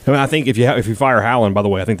 I mean, I think if you fire Howland, by the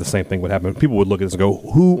way, I think the same thing would happen. People would look at this and go,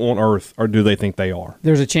 "Who on earth do they think they are?"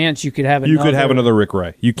 There's a chance you could have You could have another Rick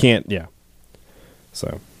Ray. You can't, yeah.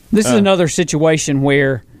 So this is another situation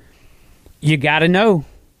where you got to know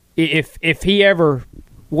if he ever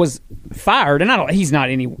was fired, and he's not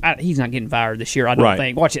getting fired this year. I don't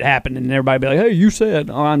think. Watch it happen, and everybody be like, "Hey, you said."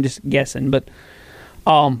 Oh, I'm just guessing, but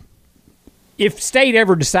if State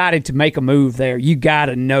ever decided to make a move there, you got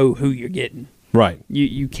to know who you're getting. Right.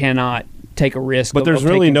 You cannot take a risk. But there's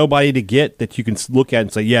really nobody to get that you can look at and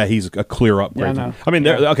say, yeah, he's a clear upgrade. Yeah, I mean,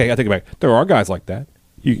 okay, I take it back. There are guys like that.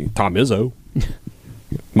 Tom Izzo,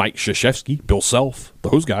 Mike Krzyzewski, Bill Self.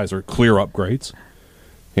 Those guys are clear upgrades.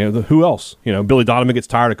 Who else? Billy Donovan gets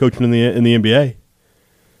tired of coaching in the NBA.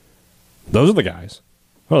 Those are the guys.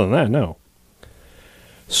 Other than that, no.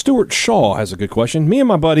 Stuart Shaw has a good question. Me and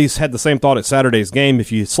my buddies had the same thought at Saturday's game.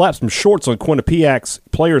 If you slap some shorts on Quinnipiac's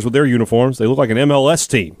players with their uniforms, they look like an MLS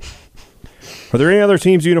team. Are there any other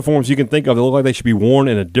teams' uniforms you can think of that look like they should be worn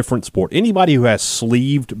in a different sport? Anybody who has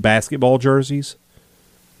sleeved basketball jerseys?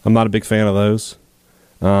 I'm not a big fan of those.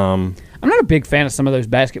 I'm not a big fan of some of those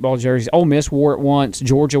basketball jerseys. Ole Miss wore it once.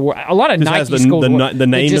 Georgia wore it. A lot of Nike schools. The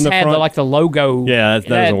name just in the had front? the logo. Yeah, that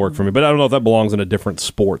doesn't work for me. But I don't know if that belongs in a different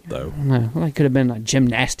sport, though. No, well, it could have been like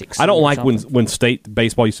gymnastics. I don't like when State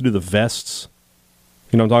baseball used to do the vests.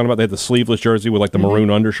 You know what I'm talking about? They had the sleeveless jersey with like the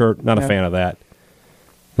maroon undershirt. Not a fan of that.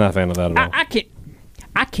 Not a fan of that at all.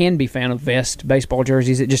 I can be a fan of vest baseball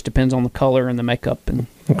jerseys. It just depends on the color and the makeup.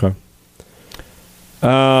 Okay.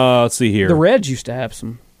 Let's see here. The Reds used to have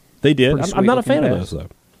some. They did. I'm not a fan of those, though.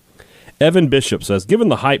 Evan Bishop says, given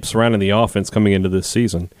the hype surrounding the offense coming into this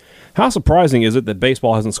season, how surprising is it that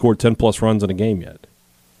baseball hasn't scored 10-plus runs in a game yet?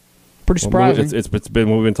 Pretty surprising. It's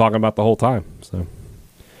been what we've been talking about the whole time. So,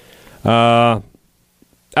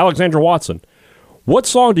 Alexandra Watson, what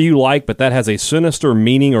song do you like but that has a sinister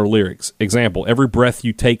meaning or lyrics? Example, Every Breath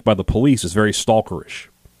You Take by the Police is very stalkerish.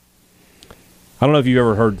 I don't know if you've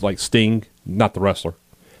ever heard like Sting, not the wrestler,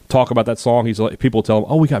 talk about that song. He's like, people tell him,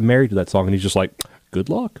 "Oh, we got married to that song," and he's just like, "Good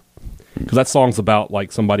luck," because that song's about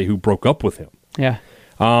like somebody who broke up with him. Yeah.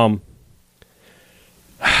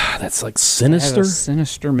 That's like sinister,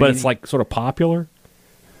 sinister meaning. but it's like sort of popular.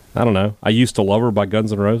 I don't know. I Used to Love Her by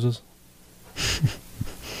Guns N' Roses.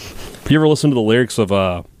 You ever listen to the lyrics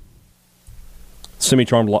of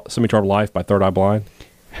 "Semi-Charmed Life" by Third Eye Blind?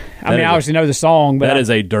 I obviously know the song, but that is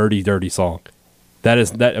a dirty, dirty song. That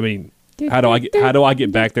is that. I mean, how do I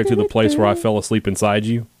get back there to the place where I fell asleep inside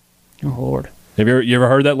you? Oh Lord! Have you ever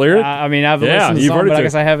heard that lyric? I've listened to the song, but I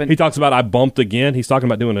guess I haven't. He talks about I bumped again. He's talking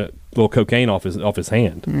about doing a little cocaine off his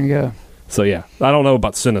hand. There you go. So yeah, I don't know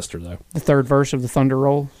about sinister though. The third verse of the Thunder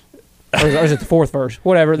Rolls, or is it the fourth verse?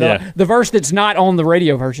 Whatever. The verse that's not on the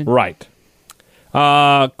radio version. Right.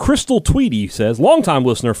 Crystal Tweedy says, long-time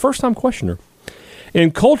listener, first-time questioner.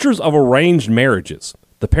 In cultures of arranged marriages,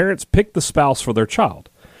 the parents pick the spouse for their child.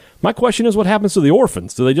 My question is, what happens to the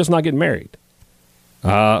orphans? Do they just not get married?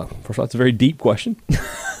 First of all, that's a very deep question.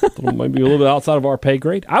 Maybe a little bit outside of our pay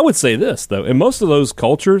grade. I would say this, though. In most of those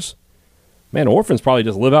cultures, man, orphans probably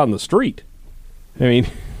just live out in the street. I mean,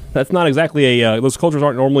 that's not exactly those cultures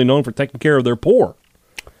aren't normally known for taking care of their poor.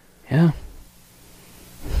 Yeah.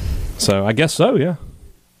 So I guess so, yeah.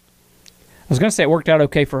 I was going to say it worked out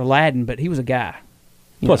okay for Aladdin, but he was a guy.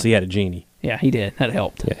 Plus, he had a genie. Yeah, he did. That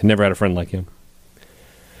helped. Yeah, never had a friend like him.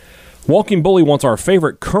 Walking Bully wants our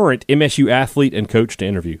favorite current MSU athlete and coach to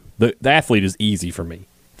interview. The athlete is easy for me.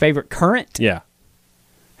 Favorite current? Yeah.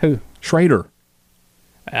 Who? Schrader.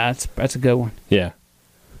 That's a good one. Yeah.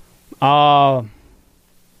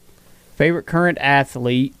 Favorite current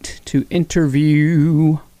athlete to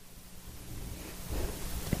interview.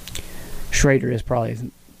 Schrader is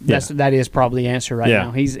probably that is probably the answer right now.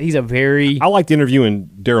 He's a very. I liked interviewing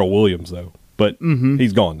Darrell Williams though, but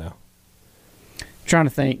he's gone now. Trying to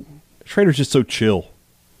think. Schrader's just so chill.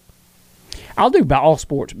 I'll do all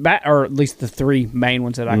sports, or at least the three main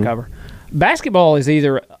ones that I cover. Basketball is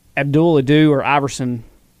either Abdul Adu or Iverson.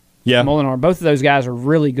 Yeah, Molinar. Both of those guys are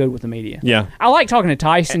really good with the media. Yeah, I like talking to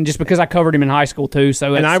Tyson just because I covered him in high school too.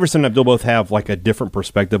 So and Iverson and Abdul both have like a different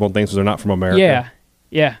perspective on things because they're not from America.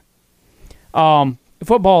 Yeah.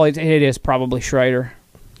 Football, it is probably Schrader.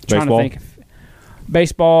 Baseball? Trying to think.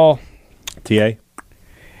 Baseball. TA.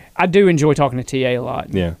 I do enjoy talking to TA a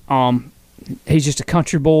lot. Yeah. He's just a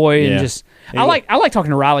country boy and just. I like talking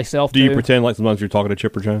to Riley Self. Do you pretend like sometimes you're talking to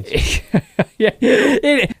Chipper Jones? Yeah,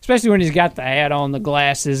 especially when he's got the hat on, the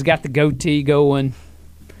glasses, got the goatee going.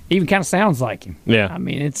 Even kind of sounds like him. Yeah. I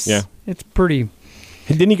mean, it's Yeah. it's pretty.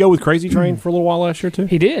 Didn't he go with Crazy Train for a little while last year too?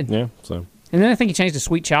 He did. Yeah. So And then I think he changed to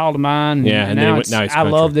Sweet Child of Mine. Yeah, and and then now, he it's now he's I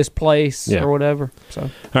country. Love This Place Yeah. or whatever. So all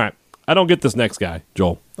right, I don't get this next guy,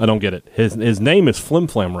 Joel. I don't get it. His name is Flim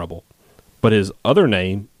Flam Rebel, but his other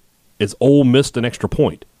name is Ole Miss an Extra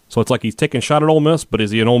Point. So it's like he's taking a shot at Ole Miss, but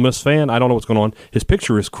is he an Ole Miss fan? I don't know what's going on. His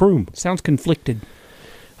picture is Kroom. sounds conflicted.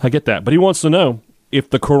 I get that, but he wants to know if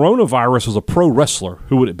the coronavirus was a pro wrestler,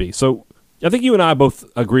 who would it be? So I think you and I both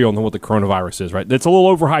agree on what the coronavirus is, right? It's a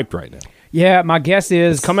little overhyped right now. Yeah, my guess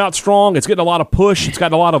is Come out strong. It's getting a lot of push. It's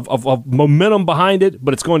got a lot of momentum behind it,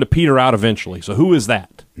 but it's going to peter out eventually. So who is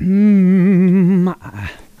that?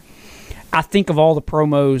 I think of all the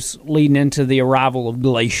promos leading into the arrival of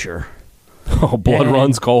Glacier, Oh, blood And-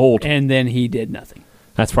 runs cold. and then he did nothing.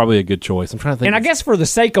 That's probably a good choice. I'm trying to think. And I guess for the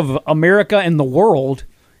sake of America and the world,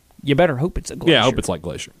 you better hope it's a Glacier. Yeah, I hope it's like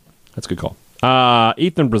Glacier. That's a good call.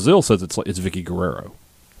 Ethan Brazil says it's Vicky Guerrero.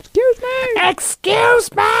 Excuse me.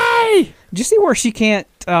 Excuse me. Did you see where she can't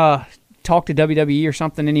talk to WWE or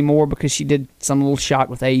something anymore because she did some little shot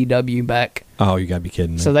with AEW back? Oh, you got to be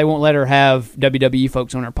kidding me. So they won't let her have WWE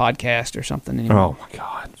folks on her podcast or something anymore. Oh my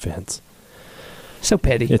God, Vince. So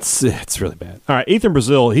petty. It's really bad. All right, Ethan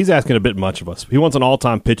Brazil, he's asking a bit much of us. He wants an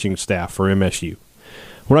all-time pitching staff for MSU.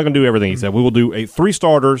 We're not going to do everything he said. We will do 3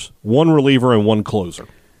 starters, 1 reliever, and 1 closer.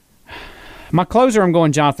 My closer, I'm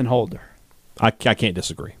going Jonathan Holder. I can't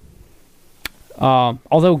disagree.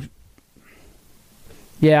 Although,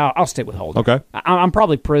 yeah, I'll stick with Holder. Okay. I'm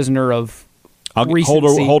probably prisoner of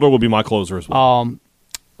recency. Holder will be my closer as well.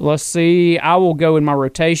 Let's see. I will go in my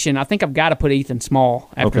rotation. I think I've got to put Ethan Small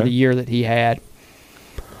after Okay. the year that he had.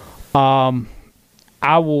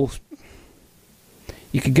 I will.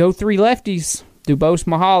 You could go 3 lefties, Dubose,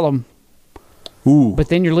 Mahalam, Ooh. but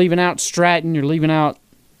then you're leaving out Stratton. You're leaving out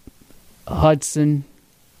Hudson.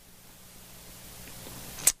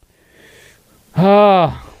 You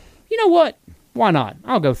know what? Why not?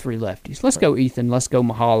 I'll go 3 lefties. Let's go Ethan. Let's go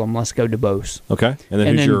Mahalam. Let's go Dubose. Okay. And then And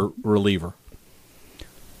who's then- your reliever?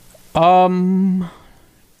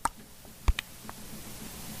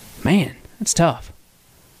 Man, that's tough.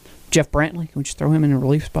 Jeff Brantley, can we just throw him in a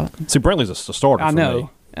relief spot? See, Brantley's a starter I for know. me.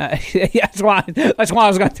 Yeah, that's why I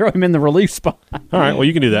was going to throw him in the relief spot. All right, well,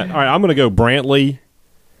 you can do that. All right, I'm going to go Brantley,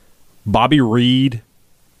 Bobby Reed,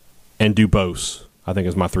 and Dubose, I think,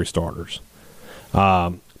 is my 3 starters.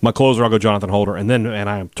 My closer, I'll go Jonathan Holder, and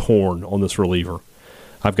I am torn on this reliever.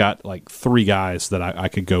 I've got like 3 guys that I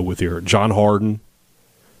could go with here. John Harden,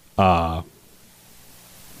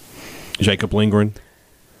 Jacob Lindgren,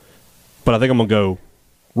 but I think I'm going to go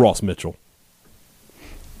Ross Mitchell.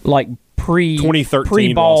 Like 2013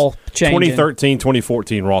 pre-ball changing. 2013,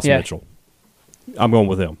 2014 Ross Yeah. Mitchell. I'm going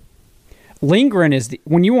with him. Lindgren is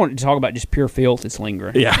when you want to talk about just pure filth, it's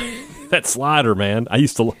Lindgren. Yeah, that slider, man. I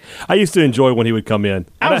used to enjoy when he would come in.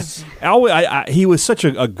 He was such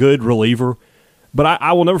a good reliever, but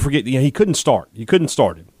I will never forget. He couldn't start. He couldn't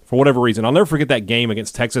start it for whatever reason. I'll never forget that game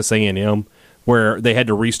against Texas A&M where they had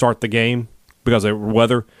to restart the game because of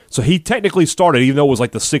weather. So he technically started, even though it was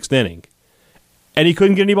like the 6th inning, and he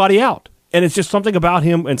couldn't get anybody out. And it's just something about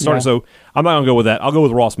him and starting. Yeah. So I'm not going to go with that. I'll go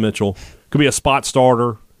with Ross Mitchell. Could be a spot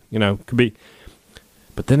starter, could be.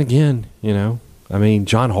 But then again, I mean,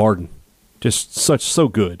 John Harden, just so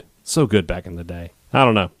good back in the day. I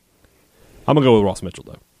don't know. I'm going to go with Ross Mitchell,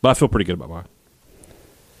 though. But I feel pretty good about mine.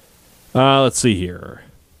 Let's see here.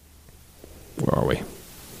 Where are we?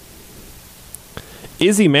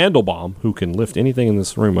 Izzy Mandelbaum, who can lift anything in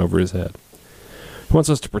this room over his head, wants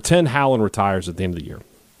us to pretend Howland retires at the end of the year.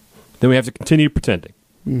 Then we have to continue pretending.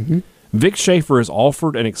 Mm-hmm. Vic Schaefer has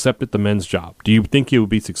offered and accepted the men's job. Do you think he would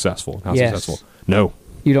be successful? How Yes. successful? No.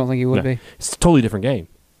 You don't think he would No. be? It's a totally different game.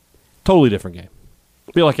 Totally different game.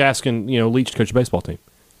 It'd be like asking, Leach to coach a baseball team.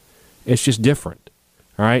 It's just different.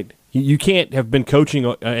 All right? You can't have been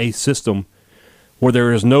coaching a system where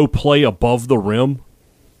there is no play above the rim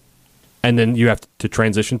and then you have to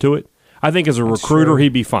transition to it. I think as a recruiter, true.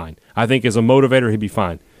 he'd be fine. I think as a motivator, he'd be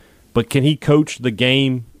fine. But can he coach the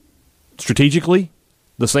game strategically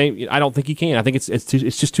the same? I don't think he can. I think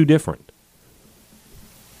it's just too different.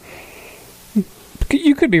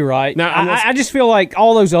 You could be right. Now, I just feel like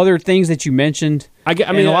all those other things that you mentioned. I mean,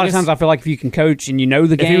 and a lot I of guess- times I feel like if you can coach and you know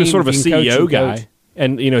the If game, he was sort of a if you can CEO coach, you guy, coach.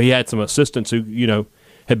 and he had some assistants who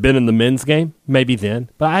had been in the men's game, maybe then.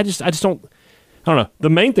 But I just don't. I don't know. The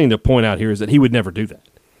main thing to point out here is that he would never do that.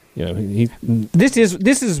 This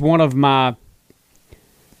is one of my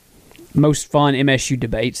most fun MSU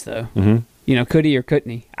debates, though. Mm-hmm. Could he or couldn't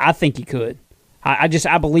he? I think he could.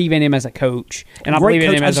 I believe in him as a coach, and I Great believe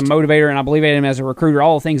in coach. him as a motivator, and I believe in him as a recruiter.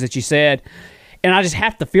 All the things that you said, And I just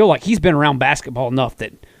have to feel like he's been around basketball enough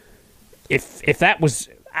that if that was,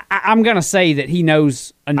 I'm going to say that he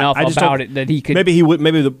knows enough about it that he could. Maybe he would.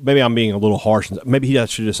 Maybe I'm being a little harsh. Maybe he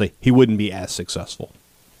should just say he wouldn't be as successful.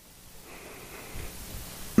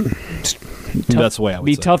 That's the way I would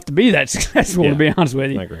be say. Tough to be that successful, to be honest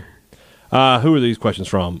with you. I agree. Who are these questions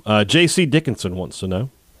from? J.C. Dickinson wants to know,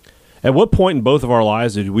 at what point in both of our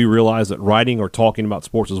lives did we realize that writing or talking about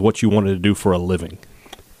sports is what you wanted to do for a living?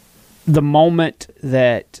 The moment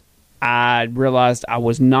that I realized I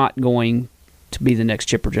was not going to be the next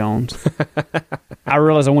Chipper Jones. I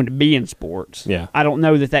realized I wanted to be in sports. Yeah. I don't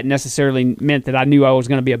know that necessarily meant that I knew I was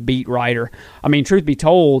going to be a beat writer. I mean, truth be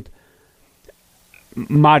told,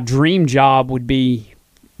 my dream job would be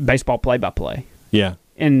baseball play-by-play. Yeah.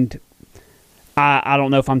 And I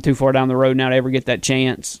don't know if I'm too far down the road now to ever get that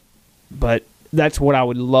chance, but that's what I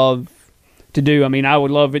would love to do. I mean, I would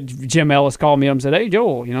love it. Jim Ellis called me up and said, "Hey,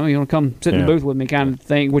 Joel, you want to come sit in the booth with me," kind of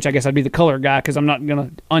thing, which I guess I'd be the color guy because I'm not going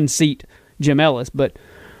to unseat Jim Ellis. But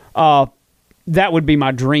that would be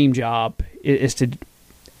my dream job,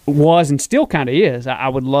 was and still kind of is. I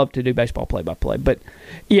would love to do baseball play-by-play. But,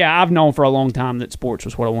 yeah, I've known for a long time that sports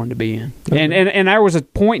was what I wanted to be in. Okay. And there was a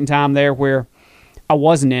point in time there where I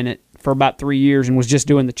wasn't in it for about 3 years and was just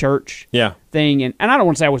doing the church thing. And I don't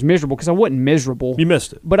want to say I was miserable because I wasn't miserable. You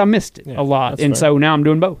missed it. But I missed it a lot. And so now I'm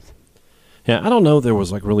doing both. Yeah, I don't know if there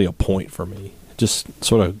was really a point for me. Just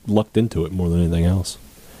sort of lucked into it more than anything else.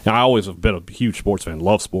 Now, I always have been a huge sports fan,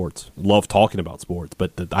 love sports, love talking about sports,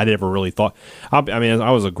 but I never really thought – I mean, I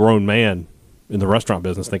was a grown man in the restaurant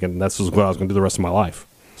business thinking that's what I was going to do the rest of my life.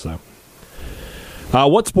 So,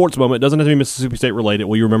 what sports moment, doesn't have to be Mississippi State related,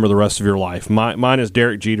 will you remember the rest of your life? Mine is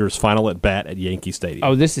Derek Jeter's final at-bat at Yankee Stadium.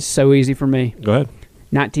 Oh, this is so easy for me. Go ahead.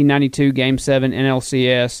 1992, Game 7,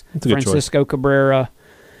 NLCS. That's a good Francisco Cabrera,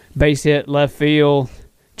 base hit, left field.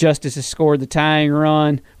 Justice has scored the tying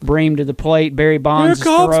run. Bream to the plate. Barry Bonds'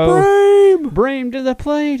 throw. Bream to the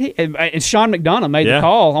plate. And Sean McDonough made the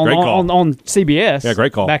call on CBS. Yeah,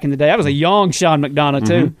 great call. Back in the day. I was a young Sean McDonough,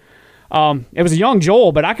 too. It was a young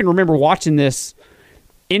Joel, but I can remember watching this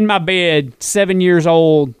in my bed, 7 years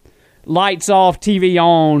old, lights off, TV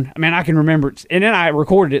on. I mean, I can remember it. And then I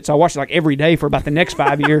recorded it, so I watched it every day for about the next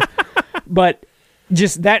 5 years. But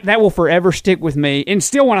just that will forever stick with me, and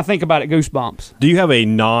still when I think about it, goosebumps. Do you have a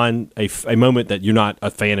moment that you're not a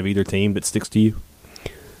fan of either team that sticks to you?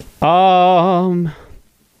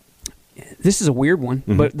 This is a weird one,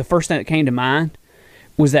 but the first thing that came to mind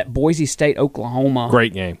was that Boise State Oklahoma.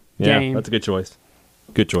 Great game. Yeah, that's a good choice.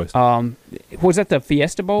 Good choice. Was that the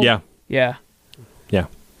Fiesta Bowl? Yeah. Yeah. Yeah.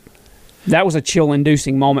 That was a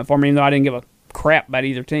chill-inducing moment for me, even though I didn't give a crap about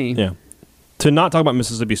either team. Yeah. To not talk about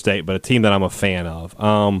Mississippi State, but a team that I'm a fan of,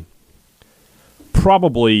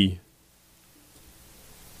 probably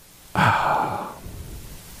the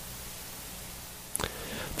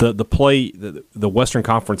Western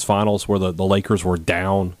Conference Finals where the Lakers were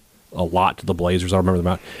down a lot to the Blazers. I remember them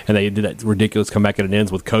out, and they did that ridiculous comeback, and it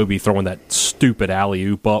ends with Kobe throwing that stupid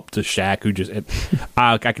alley-oop up to Shaq, who just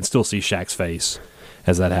I can still see Shaq's face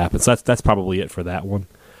as that happens. So that's probably it for that one.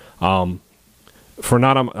 I'm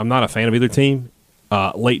not a fan of either team.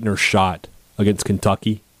 Leitner's shot against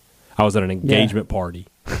Kentucky. I was at an engagement party,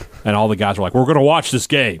 and all the guys were like, "We're going to watch this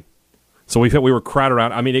game." So we were crowded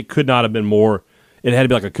around. I mean, it could not have been more. It had to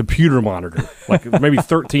be like a computer monitor, like maybe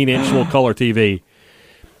 13-inch full color TV.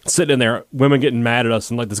 Sitting in there, women getting mad at us,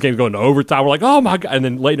 and this game's going to overtime. We're like, "Oh my god!" And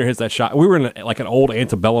then Leitner hits that shot. We were in an old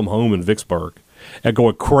antebellum home in Vicksburg, and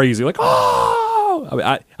going crazy, like, "Oh!" I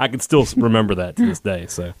mean, I can still remember that to this day.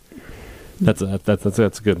 So. That's a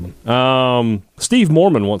good one. Steve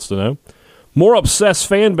Mormon wants to know, more obsessed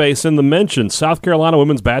fan base in the mentioned South Carolina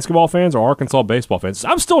women's basketball fans or Arkansas baseball fans?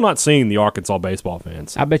 I'm still not seeing the Arkansas baseball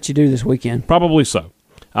fans. I bet you do this weekend. Probably so.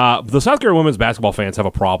 The South Carolina women's basketball fans have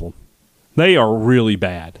a problem. They are really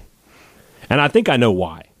bad. And I think I know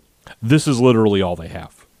why. This is literally all they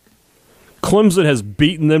have. Clemson has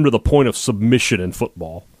beaten them to the point of submission in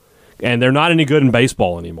football. And they're not any good in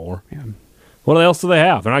baseball anymore. Yeah. What else do they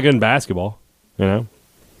have? They're not good in basketball,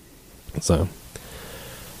 So,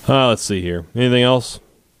 let's see here. Anything else?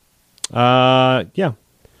 Yeah.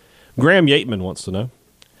 Graham Yateman wants to know,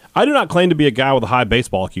 I do not claim to be a guy with a high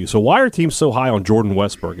baseball IQ, so why are teams so high on Jordan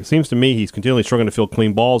Westburg? It seems to me he's continually struggling to field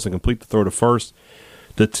clean balls and complete the throw to first.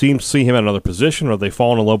 Do teams see him at another position, or are they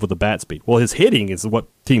falling in love with the bat speed? Well, his hitting is what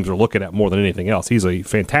teams are looking at more than anything else. He's a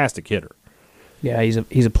fantastic hitter. Yeah, he's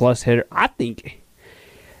a plus hitter. I think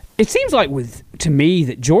it seems like to me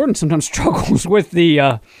that Jordan sometimes struggles with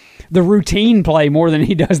the routine play more than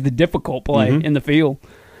he does the difficult play in the field.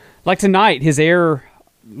 Like tonight, his error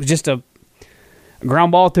was just a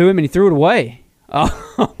ground ball to him, and he threw it away.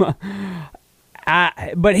 But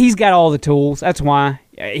he's got all the tools. That's why.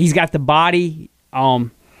 He's got the body.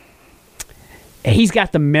 He's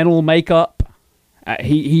got the mental makeup.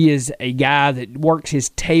 He is a guy that works his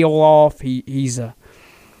tail off. He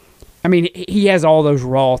has all those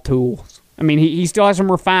raw tools. I mean, he still has some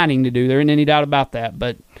refining to do. There isn't any doubt about that.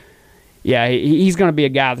 But, yeah, he's going to be a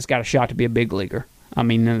guy that's got a shot to be a big leaguer. I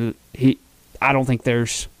mean, I don't think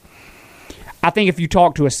there's – I think if you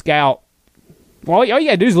talk to a scout, well, all you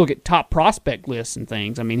got to do is look at top prospect lists and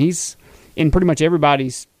things. I mean, he's in pretty much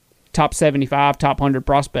everybody's top 75, top 100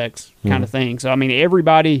 prospects kind of thing. So, I mean,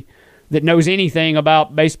 everybody that knows anything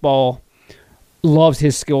about baseball loves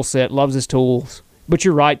his skill set, loves his tools. But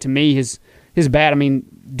you're right, to me, his bat, I mean,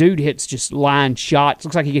 dude hits just line shots.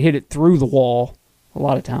 Looks like he could hit it through the wall a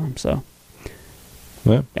lot of times. So,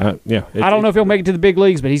 yeah. I don't know if he'll make it to the big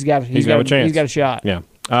leagues, but he's got a chance. He's got a shot. Yeah.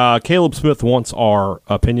 Caleb Smith wants our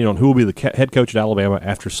opinion on who will be the head coach at Alabama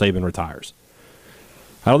after Saban retires.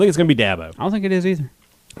 I don't think it's going to be Dabo. I don't think it is either.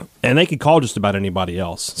 And they could call just about anybody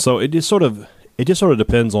else. So it just sort of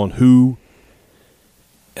depends on who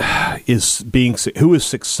is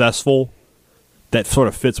successful. That sort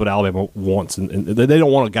of fits what Alabama wants, and they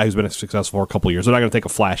don't want a guy who's been successful for a couple of years. They're not going to take a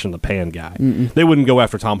flash in the pan guy. They wouldn't go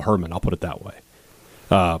after Tom Herman. I'll put it that way.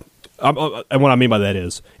 And what I mean by that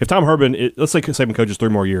is, if Tom Herman, let's say Saban coaches 3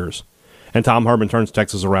 more years, and Tom Herman turns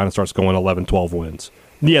Texas around and starts going 11, 12 wins,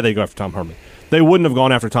 yeah, they go after Tom Herman. They wouldn't have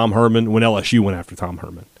gone after Tom Herman when LSU went after Tom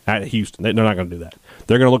Herman at Houston. They're not going to do that.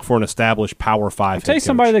 They're going to look for an established Power 5 head Tell you coach.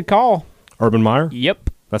 somebody they'd call. Urban Meyer? Yep.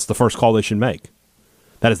 That's the first call they should make.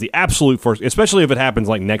 That is the absolute first, especially if it happens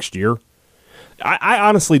like next year. I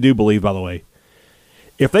honestly do believe, by the way,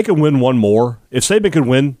 if they can win one more, if Saban could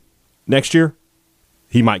win next year,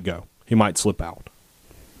 he might go. He might slip out.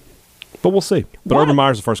 But we'll see. But Urban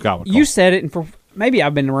Meyer's the first guy I would call. You said it, and maybe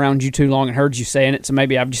I've been around you too long and heard you saying it, so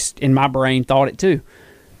maybe I've just, in my brain, thought it too.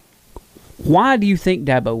 Why do you think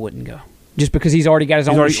Dabo wouldn't go? Just because he's already got his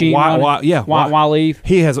own machine running? Why leave?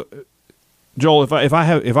 He has, Joel, if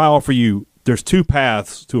I offer you, there's 2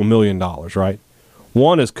 paths to $1 million, right?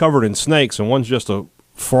 One is covered in snakes, and one's just a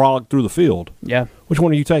frolic through the field. Yeah. Which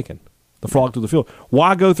one are you taking? The frolic through the field.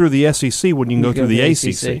 Why go through the SEC when you can go through the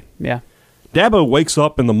ACC? Yeah. Dabo wakes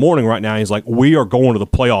up in the morning right now, and he's like, we are going to the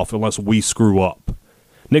playoff unless we screw up.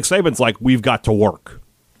 Nick Saban's like, we've got to work.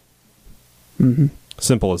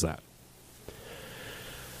 Simple as that.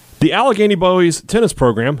 The Allegheny Boys tennis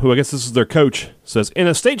program, who I guess this is their coach, says, in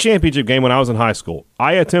a state championship game when I was in high school,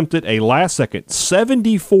 I attempted a last-second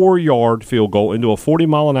 74-yard field goal into a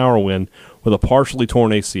 40-mile-an-hour wind with a partially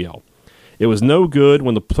torn ACL. It was no good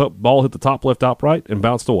when the ball hit the top left upright and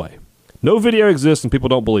bounced away. No video exists and people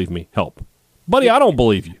don't believe me. Help. Buddy, I don't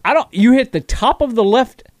believe you. You hit the top of the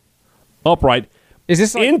left upright. Is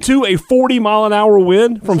this like, into a 40-mile-an-hour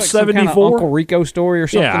wind from like 74? Some kind of Uncle Rico story or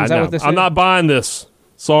something? Yeah, is that what this I'm is? not buying this.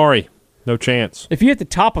 Sorry. No chance. If you hit the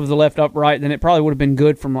top of the left upright, then it probably would have been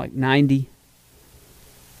good from like 90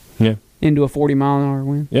 into a 40-mile-an-hour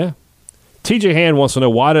wind. Yeah. TJ Hand wants to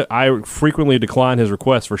know why do I frequently decline his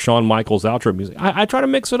request for Shawn Michaels' outro music. I try to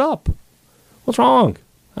mix it up. What's wrong?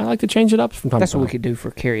 I like to change it up from time to time. That's what we could do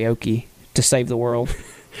for karaoke to save the world.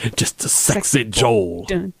 Just to sex it, Joel.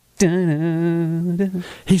 Dun, dun, dun.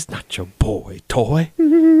 He's not your boy toy.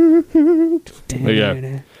 Dun,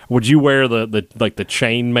 Yeah. Would you wear the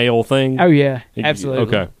chain mail thing? Oh yeah,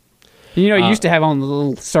 absolutely. Okay. You used to have on the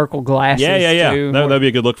little circle glasses. Yeah. Too. That'd be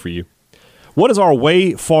a good look for you. What is our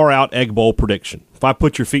way far out Egg Bowl prediction? If I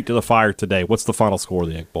put your feet to the fire today, what's the final score of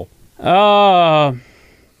the Egg Bowl?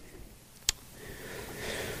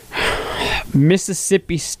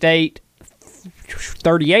 Mississippi State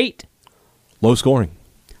 38. Low scoring.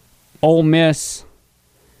 Ole Miss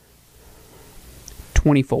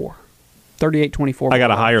 24. 38-24. I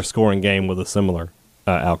got a higher scoring game with a similar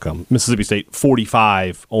outcome. Mississippi State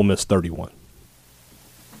 45, Ole Miss 31.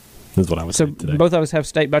 Is what I would say today. Both of us have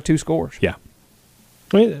State by 2 scores. Yeah.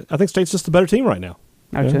 I mean, I think State's just a better team right now.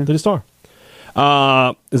 I do. They just are.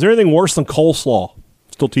 Is there anything worse than coleslaw?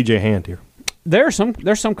 Still TJ Hand here. There's some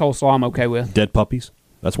coleslaw I'm okay with. Dead puppies?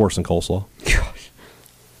 That's worse than coleslaw. Gosh.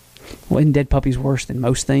 Well, isn't dead puppies worse than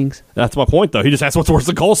most things? That's my point, though. He just asked what's worse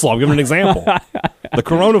than coleslaw. I'm giving an example. The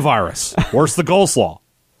coronavirus. Worse than coleslaw.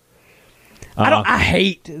 I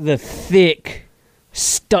hate the thick,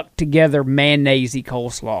 stuck together mayonnaise-y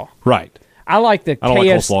coleslaw. Right. I like the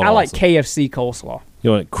coleslaw I like also. KFC coleslaw.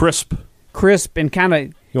 You want it crisp? Crisp and kind of.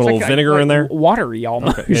 You want a little vinegar in there? Watery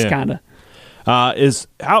almost, yeah. kind of.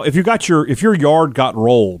 If your yard got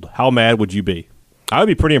rolled, how mad would you be? I would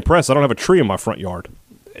be pretty impressed. I don't have a tree in my front yard.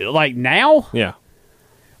 Like now? Yeah.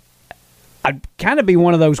 I'd kind of be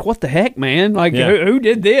one of those, what the heck, man? Like, Yeah. who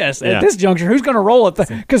did this at this juncture? Who's going to roll it?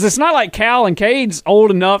 Because it's not like Cal and Cade's old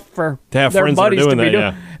enough for To have their friends that are buddies doing to be that, doing.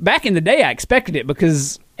 yeah. Back in the day, I expected it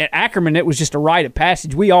because at Ackerman, it was just a rite of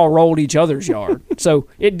passage. We all rolled each other's yard. So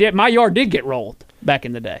my yard did get rolled back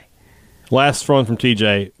in the day. Last one from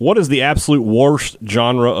TJ. What is the absolute worst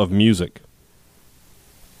genre of music?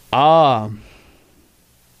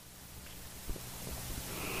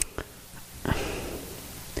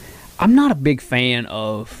 I'm not a big fan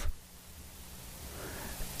of.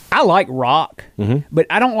 I like rock, but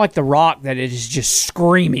I don't like the rock that is just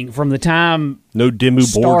screaming from the time No Dimmu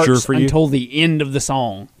Borgir starts for you? until the end of the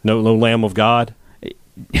song. No Lamb of God?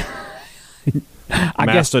 I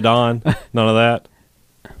guess, Mastodon? None of that?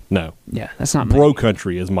 No. yeah, that's not me. Bro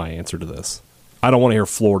country is my answer to this. I don't want to hear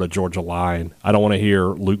Florida Georgia Line. I don't want to hear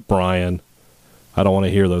Luke Bryan. I don't want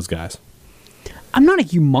to hear those guys. I'm not a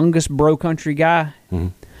humongous bro country guy,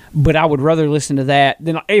 but I would rather listen to that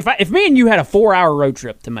than if me and you had a 4-hour road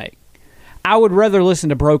trip to make. I would rather listen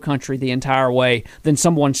to bro country the entire way than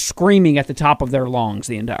someone screaming at the top of their lungs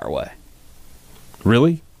the entire way.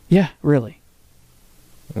 Really? Yeah, really.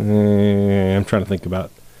 I'm trying to think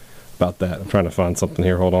about that. I'm trying to find something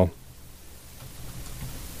here. Hold on.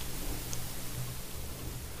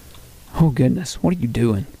 Oh goodness, what are you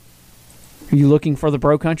doing? Are you looking for the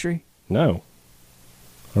bro country? No.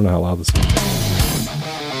 I don't know how loud this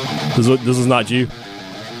is. This is not you?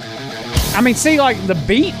 I mean, see, like the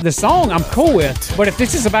beat, the song, I'm cool with. But if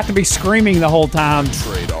this is about to be screaming the whole time,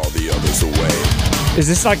 Trade all the others away. is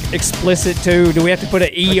this like explicit too? Do we have to put an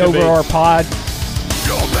E could over be. You're our pod?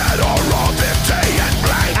 better off if day and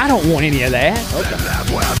blame. I don't want any of that.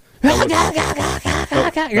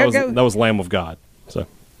 That was Lamb of God. So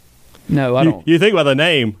No, I don't. you think about the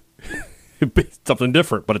name, it'd be something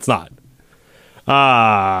different, but it's not.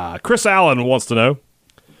 Chris Allen wants to know: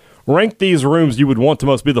 rank these rooms you would want to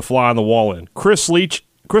most be the fly on the wall in. Chris Leach,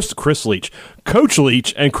 Coach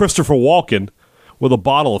Leach, and Christopher Walken with a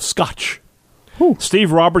bottle of scotch. Ooh.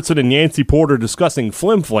 Steve Robertson and Yancey Porter discussing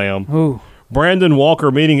Flim Flam. Ooh. Brandon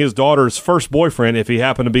Walker meeting his daughter's first boyfriend if he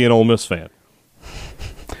happened to be an Ole Miss fan.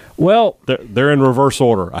 Well, They're in reverse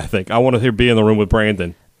order, I think. I want to be in the room with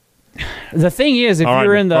Brandon. the thing is, if All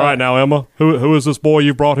you're right, in the all right now, Emma, who is this boy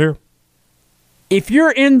you brought here? if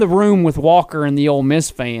you're in the room with Walker and the Ole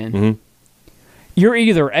Miss fan, you're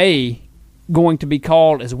either A, going to be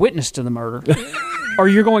called as witness to the murder, or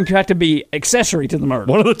you're going to have to be accessory to the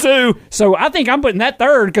murder. One of the two. So I think I'm putting that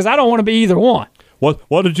third because I don't want to be either one.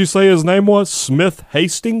 What did you say his name was? Smith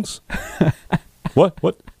Hastings? What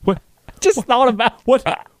Just thought about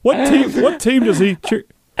team does he cheer?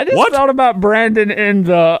 I just What? thought about Brandon in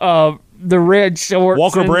the red shorts.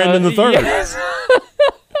 Walker and Brandon the third. Yes.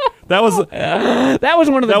 That was That was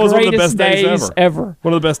one of the one of the greatest best days ever.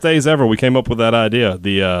 one of the best days ever. We came up with that idea.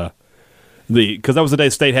 Because that was the day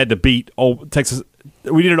State had to beat Texas.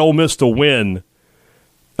 We needed Ole Miss to win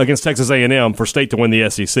against Texas A&M for State to win the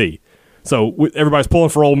SEC. So everybody's pulling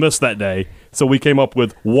for Ole Miss that day. So we came up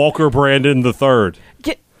with Walker Brandon the third.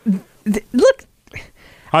 Look,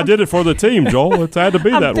 I did it for the team, Joel. It had to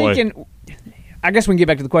be I'm that way. thinking. I guess we can get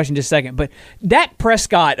back to the question in just a second, but Dak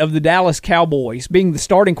Prescott of the Dallas Cowboys being the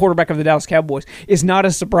starting quarterback of the Dallas Cowboys is not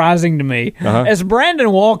as surprising to me as Brandon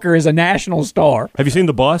Walker is a national star. Have you seen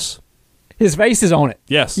the bus? His face is on it.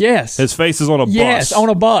 Yes. Yes. His face is on a bus. Yes, on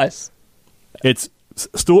a bus. It's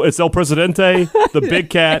El Presidente, the Big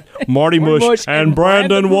Cat, Marty Mush, and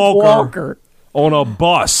Brandon Walker on a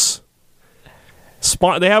bus.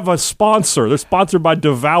 They have a sponsor. They're sponsored by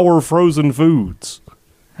Devour Frozen Foods.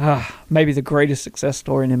 Maybe the greatest success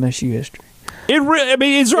story in MSU history. He's right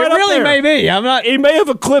It up really there. may be. I'm not. He may have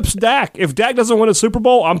eclipsed Dak. If Dak doesn't win a Super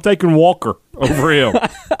Bowl, I'm taking Walker over him.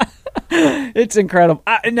 It's incredible.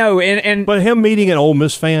 And But him meeting an Ole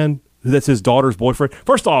Miss fan that's his daughter's boyfriend.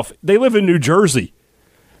 First off, they live in New Jersey.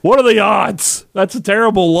 What are the odds? That's a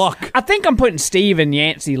terrible luck. I think I'm putting Steve and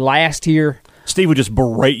Yancey last here. Steve would just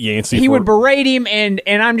berate Yancey. He would berate him, and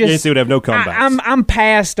I'm just. Yancey would have no comebacks. I'm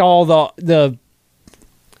past all the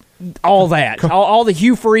all that, all the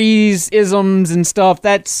Hugh Freeze isms and stuff.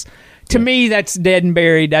 That's to me, that's dead and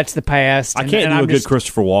buried. That's the past. I can't do a good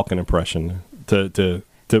Christopher Walken impression to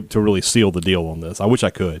really seal the deal on this. I wish I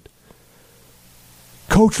could.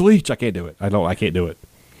 Coach Leach, I can't do it. I can't do it.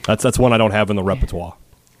 That's one I don't have in the repertoire.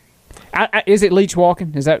 Is it Leach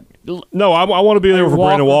Walken? Is that No, I want to be there for Walker?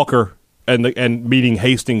 Brandon Walker and meeting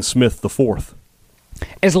Hastings Smith the fourth.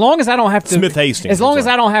 as long as I don't have to Smith Hastings, As long I'm as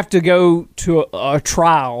sorry. I don't have to go to a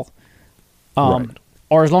trial, Right.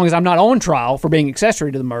 or as long as I'm not on trial for being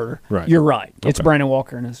accessory to the murder. Right. You're right. It's Okay. Brandon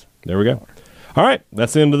Walker and his. There we go. All right,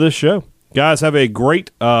 that's the end of this show. Guys, have a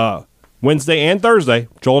great Wednesday and Thursday.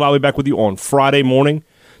 Joel and I will be back with you on Friday morning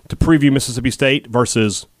to preview Mississippi State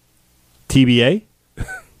versus TBA.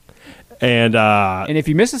 And if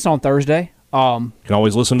you miss us on Thursday, you can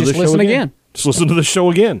always listen to the show again. Just listen to the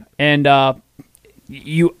show again. And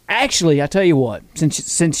you actually, I tell you what,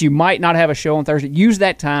 since you might not have a show on Thursday, use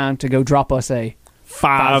that time to go drop us a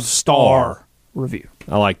 5-star review.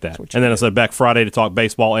 I like that. And then I said back Friday to talk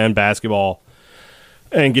baseball and basketball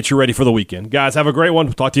and get you ready for the weekend. Guys, have a great one.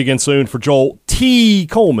 We'll talk to you again soon. For Joel T.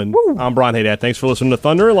 Coleman, I'm Brian Haydad. Thanks for listening to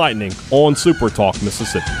Thunder and Lightning on Super Talk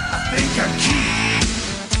Mississippi. I think I'm cute.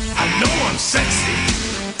 I know I'm sexy.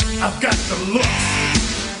 I've got the look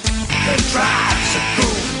that drives a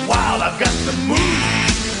girl wild. I've got the move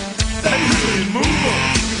that really move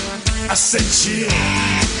 'em. I said chill,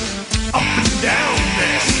 up and down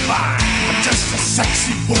their spine. I'm just a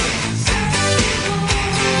sexy boy.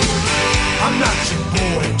 I'm not your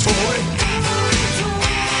boy toy.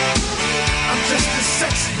 I'm just a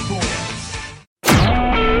sexy boy.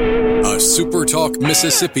 A Super Talk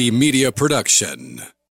Mississippi media production.